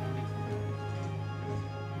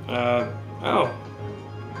 Oh.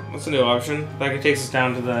 What's a new option? That takes us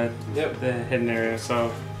down to the hidden area,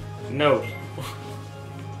 so... No.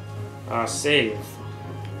 Save.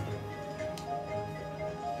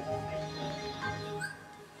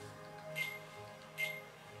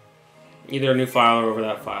 Either a new file or over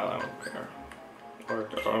that file, I don't care.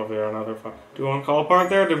 Or another fuck. Do we want to call apart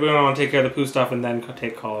there, or do we want to take care of the poo stuff and then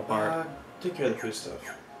take call apart? Take care of the poo stuff.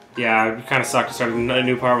 Yeah, it kind of sucked to start a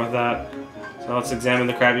new part with that. So let's examine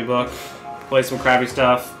the Krabby book, play some Krabby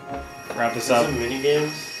stuff, wrap this up. Some mini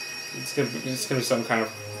games. It's gonna be some kind of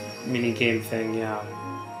mini game thing, yeah.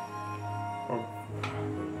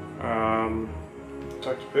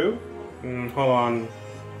 Talk to Pooh? Hold on.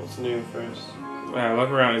 What's new first? Look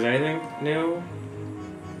around. Is anything new?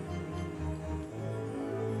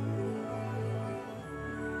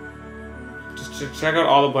 Just check out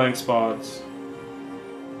all the blank spots.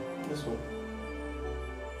 This one.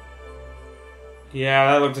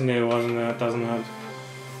 Yeah, that looks new, wasn't it? Doesn't it?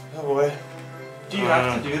 Oh boy. Do you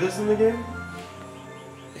have to do this in the game?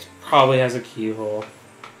 It probably has a keyhole.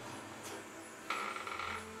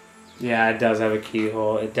 Yeah, it does have a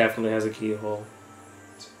keyhole. It definitely has a keyhole.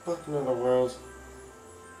 It's fucking another world.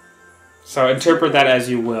 So interpret that as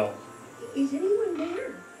you will. Is anyone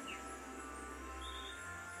there?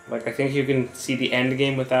 Like, I think you can see the end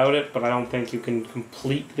game without it, but I don't think you can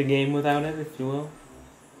complete the game without it, if you will.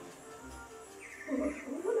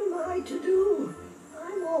 What am I to do?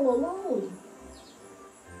 I'm all alone.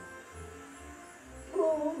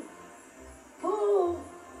 Paul, Paul,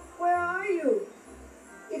 where are you?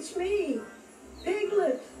 It's me,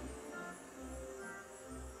 Piglet.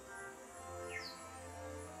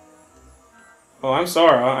 Oh, I'm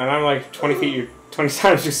Sora, and I'm like 20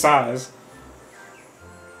 times your size.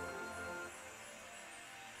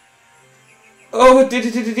 Oh,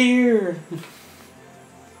 dear.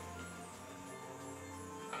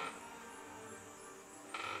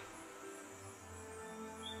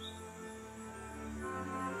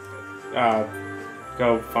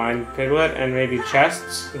 Go find Piglet and maybe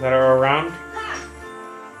chests that are around.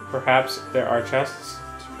 Perhaps there are chests.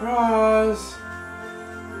 Surprise!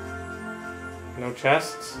 No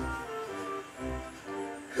chests?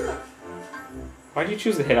 Why'd you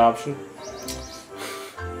choose the hit option?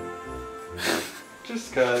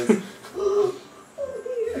 Just cause. Oh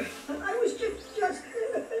dear, I was just,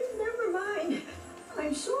 never mind.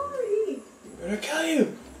 I'm sorry. I'm gonna kill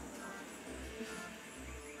you!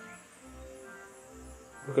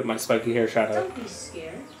 Look at my spiky hair shadow. Don't be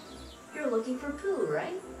scared. You're looking for Pooh,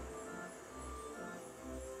 right?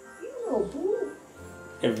 You know who?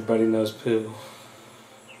 Everybody knows Pooh.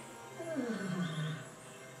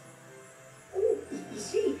 Oh,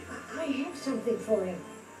 see, I have something for him.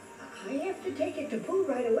 I have to take it to Pooh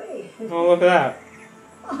right away. Oh, look at that.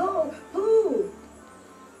 Oh, Pooh!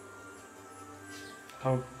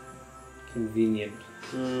 How convenient.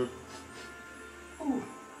 Hmm. Oh,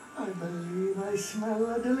 I believe I smell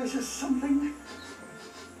a delicious something.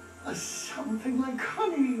 A something like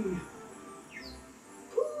honey.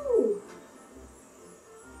 Pooh!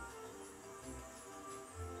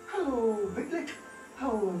 Hello, Piglet.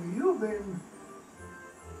 How have you been?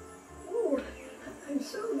 Oh, I'm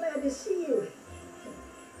so glad to see you.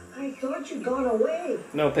 I thought you'd gone away.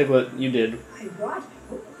 No, Piglet, you did. I brought...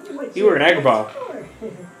 What's You were in your Agrabah. store?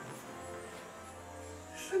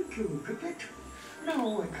 Thank you, Piglet.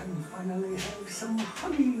 Now I can finally have some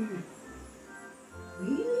honey.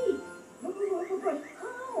 Really? But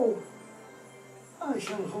how? I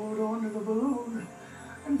shall hold on to the balloon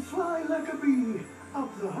and fly like a bee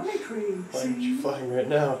up the honey tree. Why aren't you flying right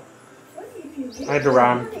now? What if you get I had to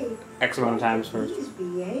rhyme honey? X amount of times first. Please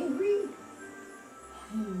be angry.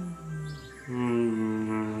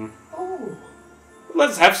 Oh,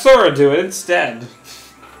 Let's have Sora do it instead.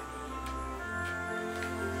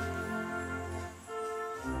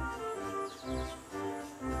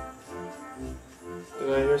 Did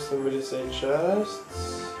I hear somebody say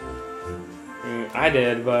chests? I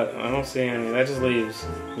did, but I don't see any. That just leaves.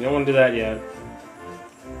 You don't want to do that yet.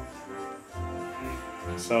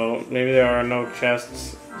 So maybe there are no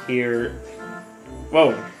chests here.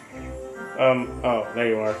 Whoa. Oh, there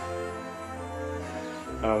you are.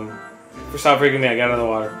 Stop freaking me. I got out of the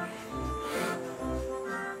water.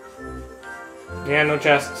 Yeah, no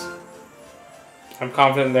chests. I'm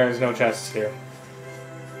confident there is no chests here.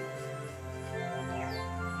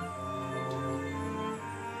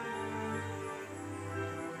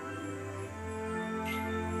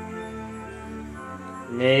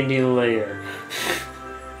 Maybe later.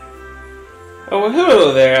 Oh, well,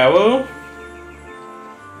 hello there, Owl.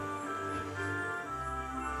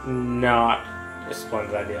 Not a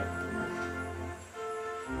splendid idea.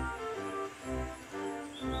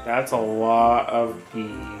 That's a lot of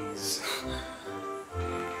bees.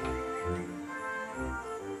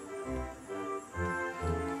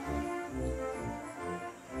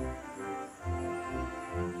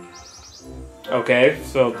 Okay,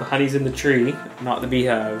 so the honey's in the tree, not the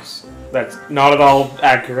beehives. That's not at all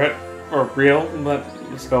accurate or real, but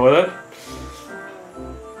let's go with it.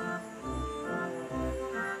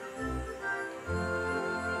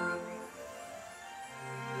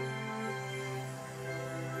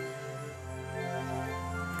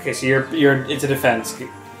 Okay, so it's a defense.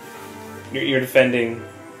 You're defending.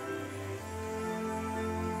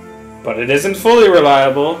 But it isn't fully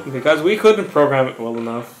reliable because we couldn't program it well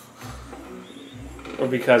enough. Or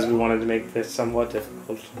because we wanted to make this somewhat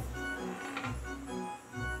difficult.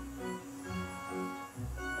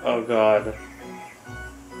 Oh god.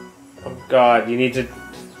 Oh god, you need to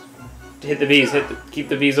hit the bees, keep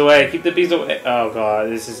the bees away, keep the bees away. Oh god,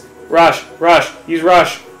 this is... Rush! Rush! Use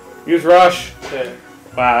rush! Use rush! Okay.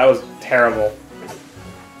 Wow, that was terrible.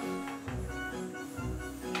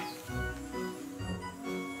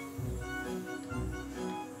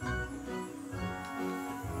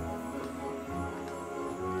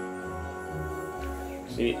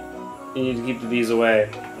 So you need to keep the bees away.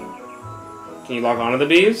 Can you lock onto the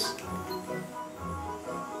bees?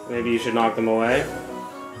 Maybe you should knock them away.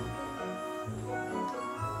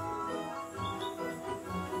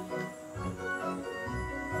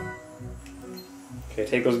 Okay,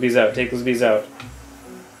 take those bees out. Take those bees out.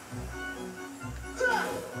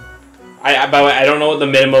 By the way, I don't know what the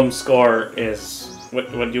minimum score is. I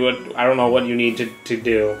don't know what you need to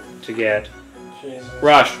do to get. Jesus.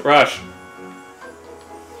 Rush, rush.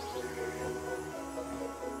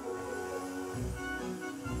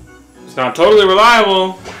 It's not totally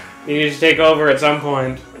reliable. You need to take over at some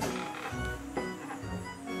point.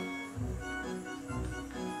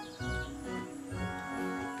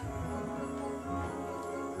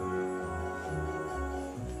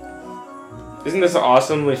 Isn't this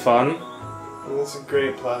awesomely fun? And this is a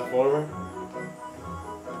great platformer.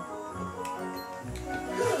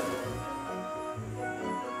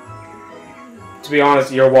 To be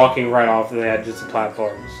honest, you're walking right off the edges of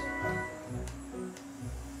platforms.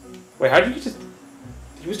 Wait, how did you just...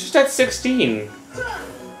 He was just at 16.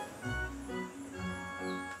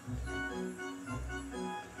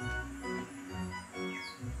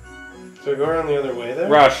 So go around the other way there?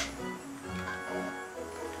 Rush.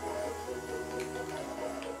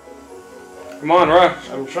 Come on, rush.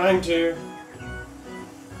 I'm trying to.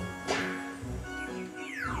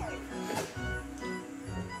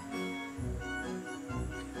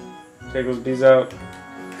 Take those bees out.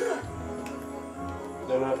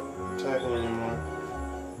 They're not attacking anymore.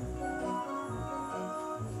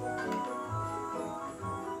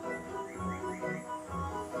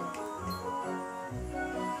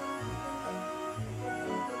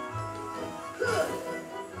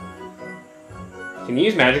 Can you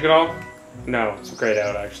use magic at all? No, it's grayed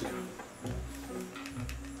out actually.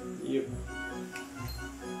 Yep.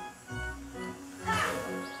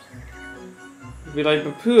 You'd be like,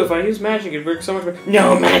 but Pooh, if I use magic, it'd work so much better.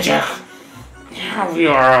 No magic! We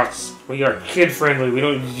are kid friendly. We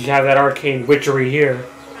don't have that arcane witchery here.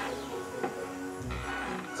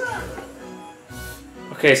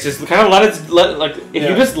 Okay, so just kind of if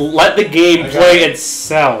you just let the game play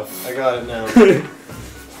itself. I got it now.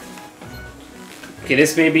 Okay,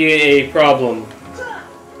 this may be a problem.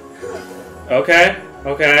 Okay,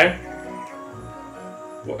 okay.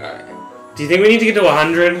 Do you think we need to get to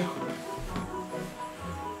 100? I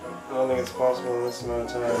don't think it's possible in this amount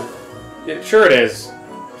of time. Yeah, sure it is.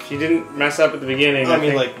 If you didn't mess up at the beginning, I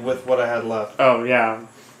mean, like, with what I had left. Oh, yeah.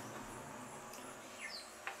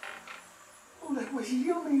 Oh, that was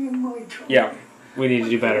yummy in my tongue. Yeah, we need to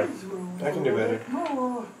do better. I can do better.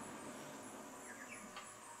 More.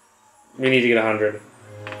 We need to get 100.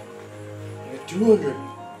 I got 200.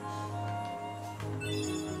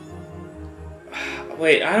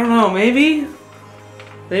 Wait, I don't know, maybe?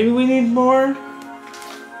 Maybe we need more?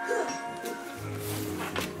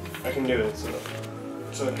 I can do it, so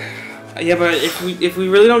it's okay. Yeah, but if we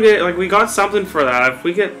really don't get, like, we got something for that. If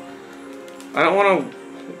we get, I don't want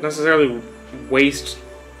to necessarily waste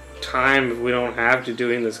time if we don't have to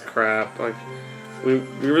doing this crap. Like, we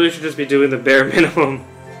really should just be doing the bare minimum.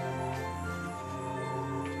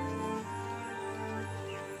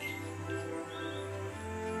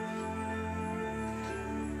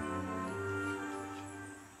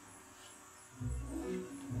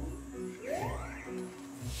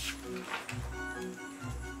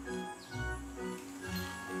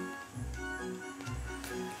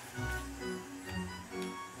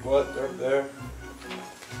 What? They're up there.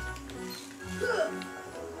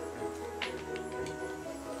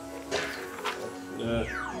 Yeah.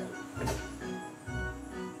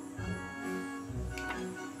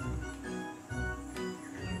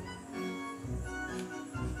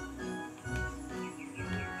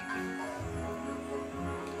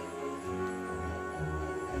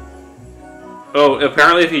 Oh,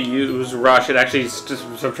 apparently if you use rush, it actually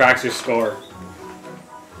subtracts your score.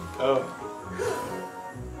 Oh.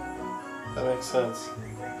 That makes sense.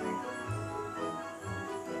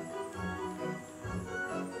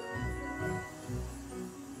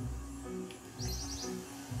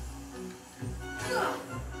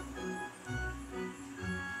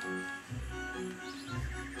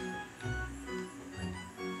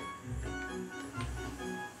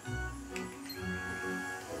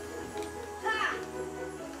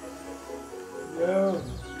 No.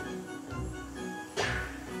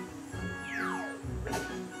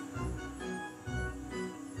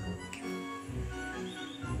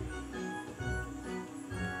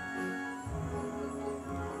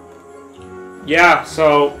 Yeah,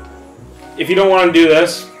 so if you don't want to do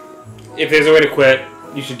this, if there's a way to quit,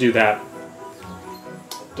 you should do that.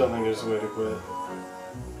 Don't think there's a way to quit.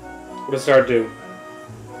 What does start do?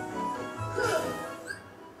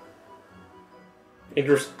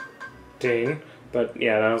 Interesting, but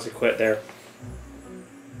yeah, that was a quit there.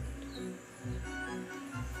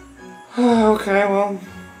 Okay, well,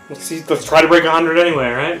 let's see. Let's try to break 100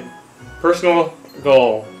 anyway, right? Personal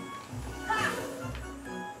goal.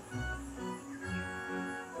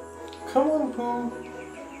 Come on, Pooh.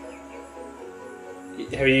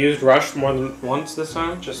 Have you used rush more than once this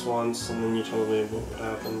time? Just once, and then you told me what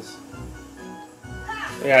happens.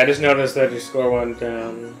 Yeah, I just noticed that your score went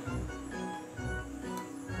down.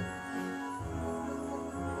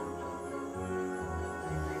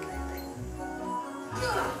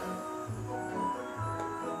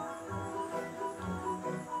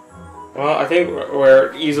 Well, I think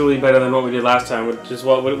we're easily better than what we did last time. Which is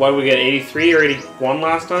what did we get? 83 or 81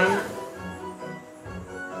 last time?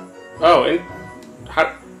 Oh, and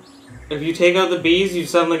if you take out the bees, you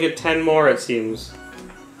suddenly get 10 more. It seems.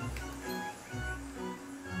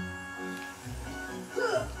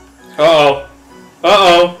 Uh-oh.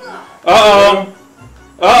 Uh-oh. Uh-oh.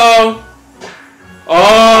 Uh-oh.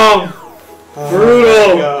 Oh! Brutal!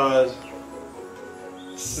 Oh my god.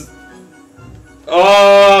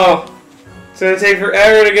 Oh! It's gonna take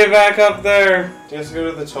forever to get back up there. Do you have to go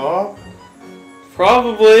to the top?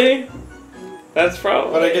 Probably. That's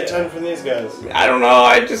probably... But I get 10 from these guys. I don't know,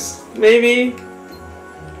 I just... maybe...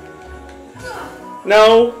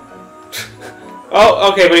 No.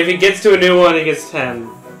 Oh, okay, but if he gets to a new one, he gets 10.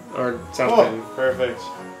 Or something. Oh, perfect.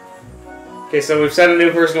 Okay, so we've set a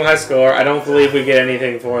new personal high score. I don't believe we get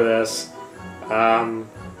anything for this.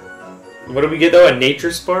 What did we get, though? A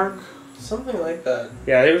nature spark? Something like that.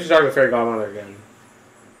 Yeah, I think we should talk to the Fairy Godmother again.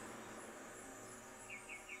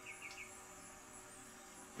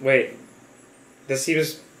 Wait. This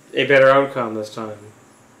seems a better outcome this time.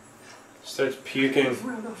 Starts puking. It's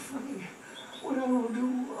rather funny what I will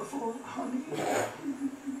do for honey.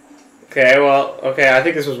 Okay, well, okay, I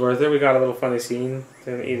think this was worth it. We got a little funny scene.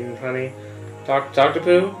 Him eating honey. Talk to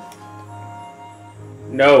Pooh?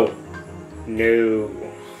 No. No.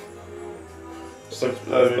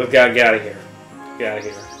 Let's get out of here. Get out of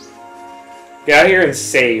here. Get out of here and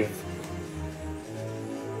save.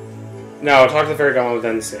 No, talk to the Fairy Golem,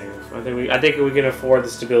 then save. I think we can afford the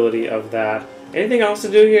stability of that. Anything else to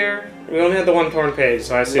do here? We only had the one torn page,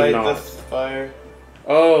 so I assume Light not. the fire.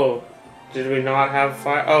 Oh, did we not have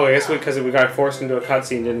fire? Oh, I guess because we got forced into a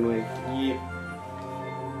cutscene, didn't we? Yep.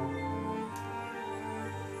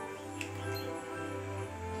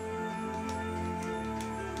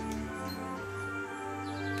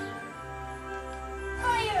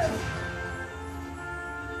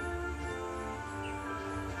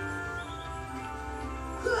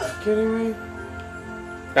 Kidding me?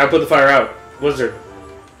 Gotta put the fire out. Wizard.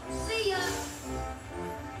 See ya.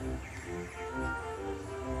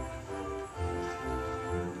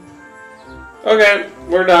 Okay,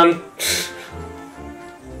 we're done.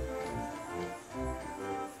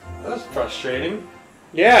 That's frustrating.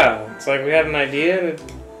 Yeah, it's like we had an idea and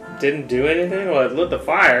it didn't do anything. Well, it lit the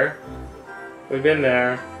fire. We've been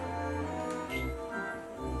there.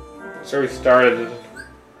 So we started.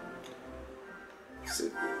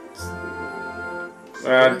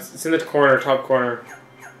 It's in the corner, top corner.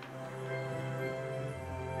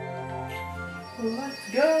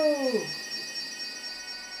 Let's go!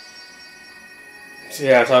 So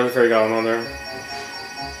yeah, talk to Fairy Golem on there.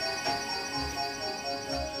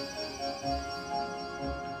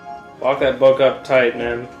 Lock that book up tight,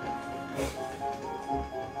 man.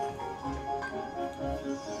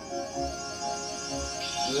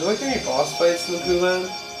 Is there like any boss fights in the Pooh Land?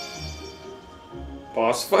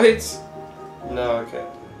 Boss fights? No, okay.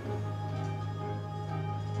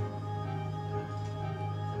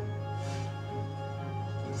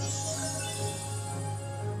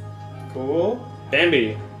 Cool.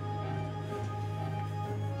 Bambi.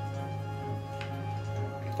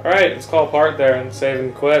 Alright, let's call a part there and save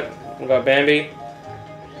and quit. We got Bambi.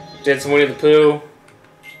 Did some Winnie the Pooh.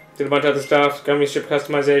 Did a bunch of other stuff. Gummy ship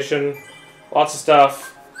customization. Lots of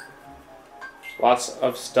stuff. Lots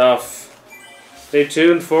of stuff. Stay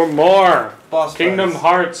tuned for more Boss Kingdom fights.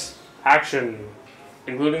 Hearts action,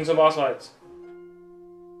 including some boss fights.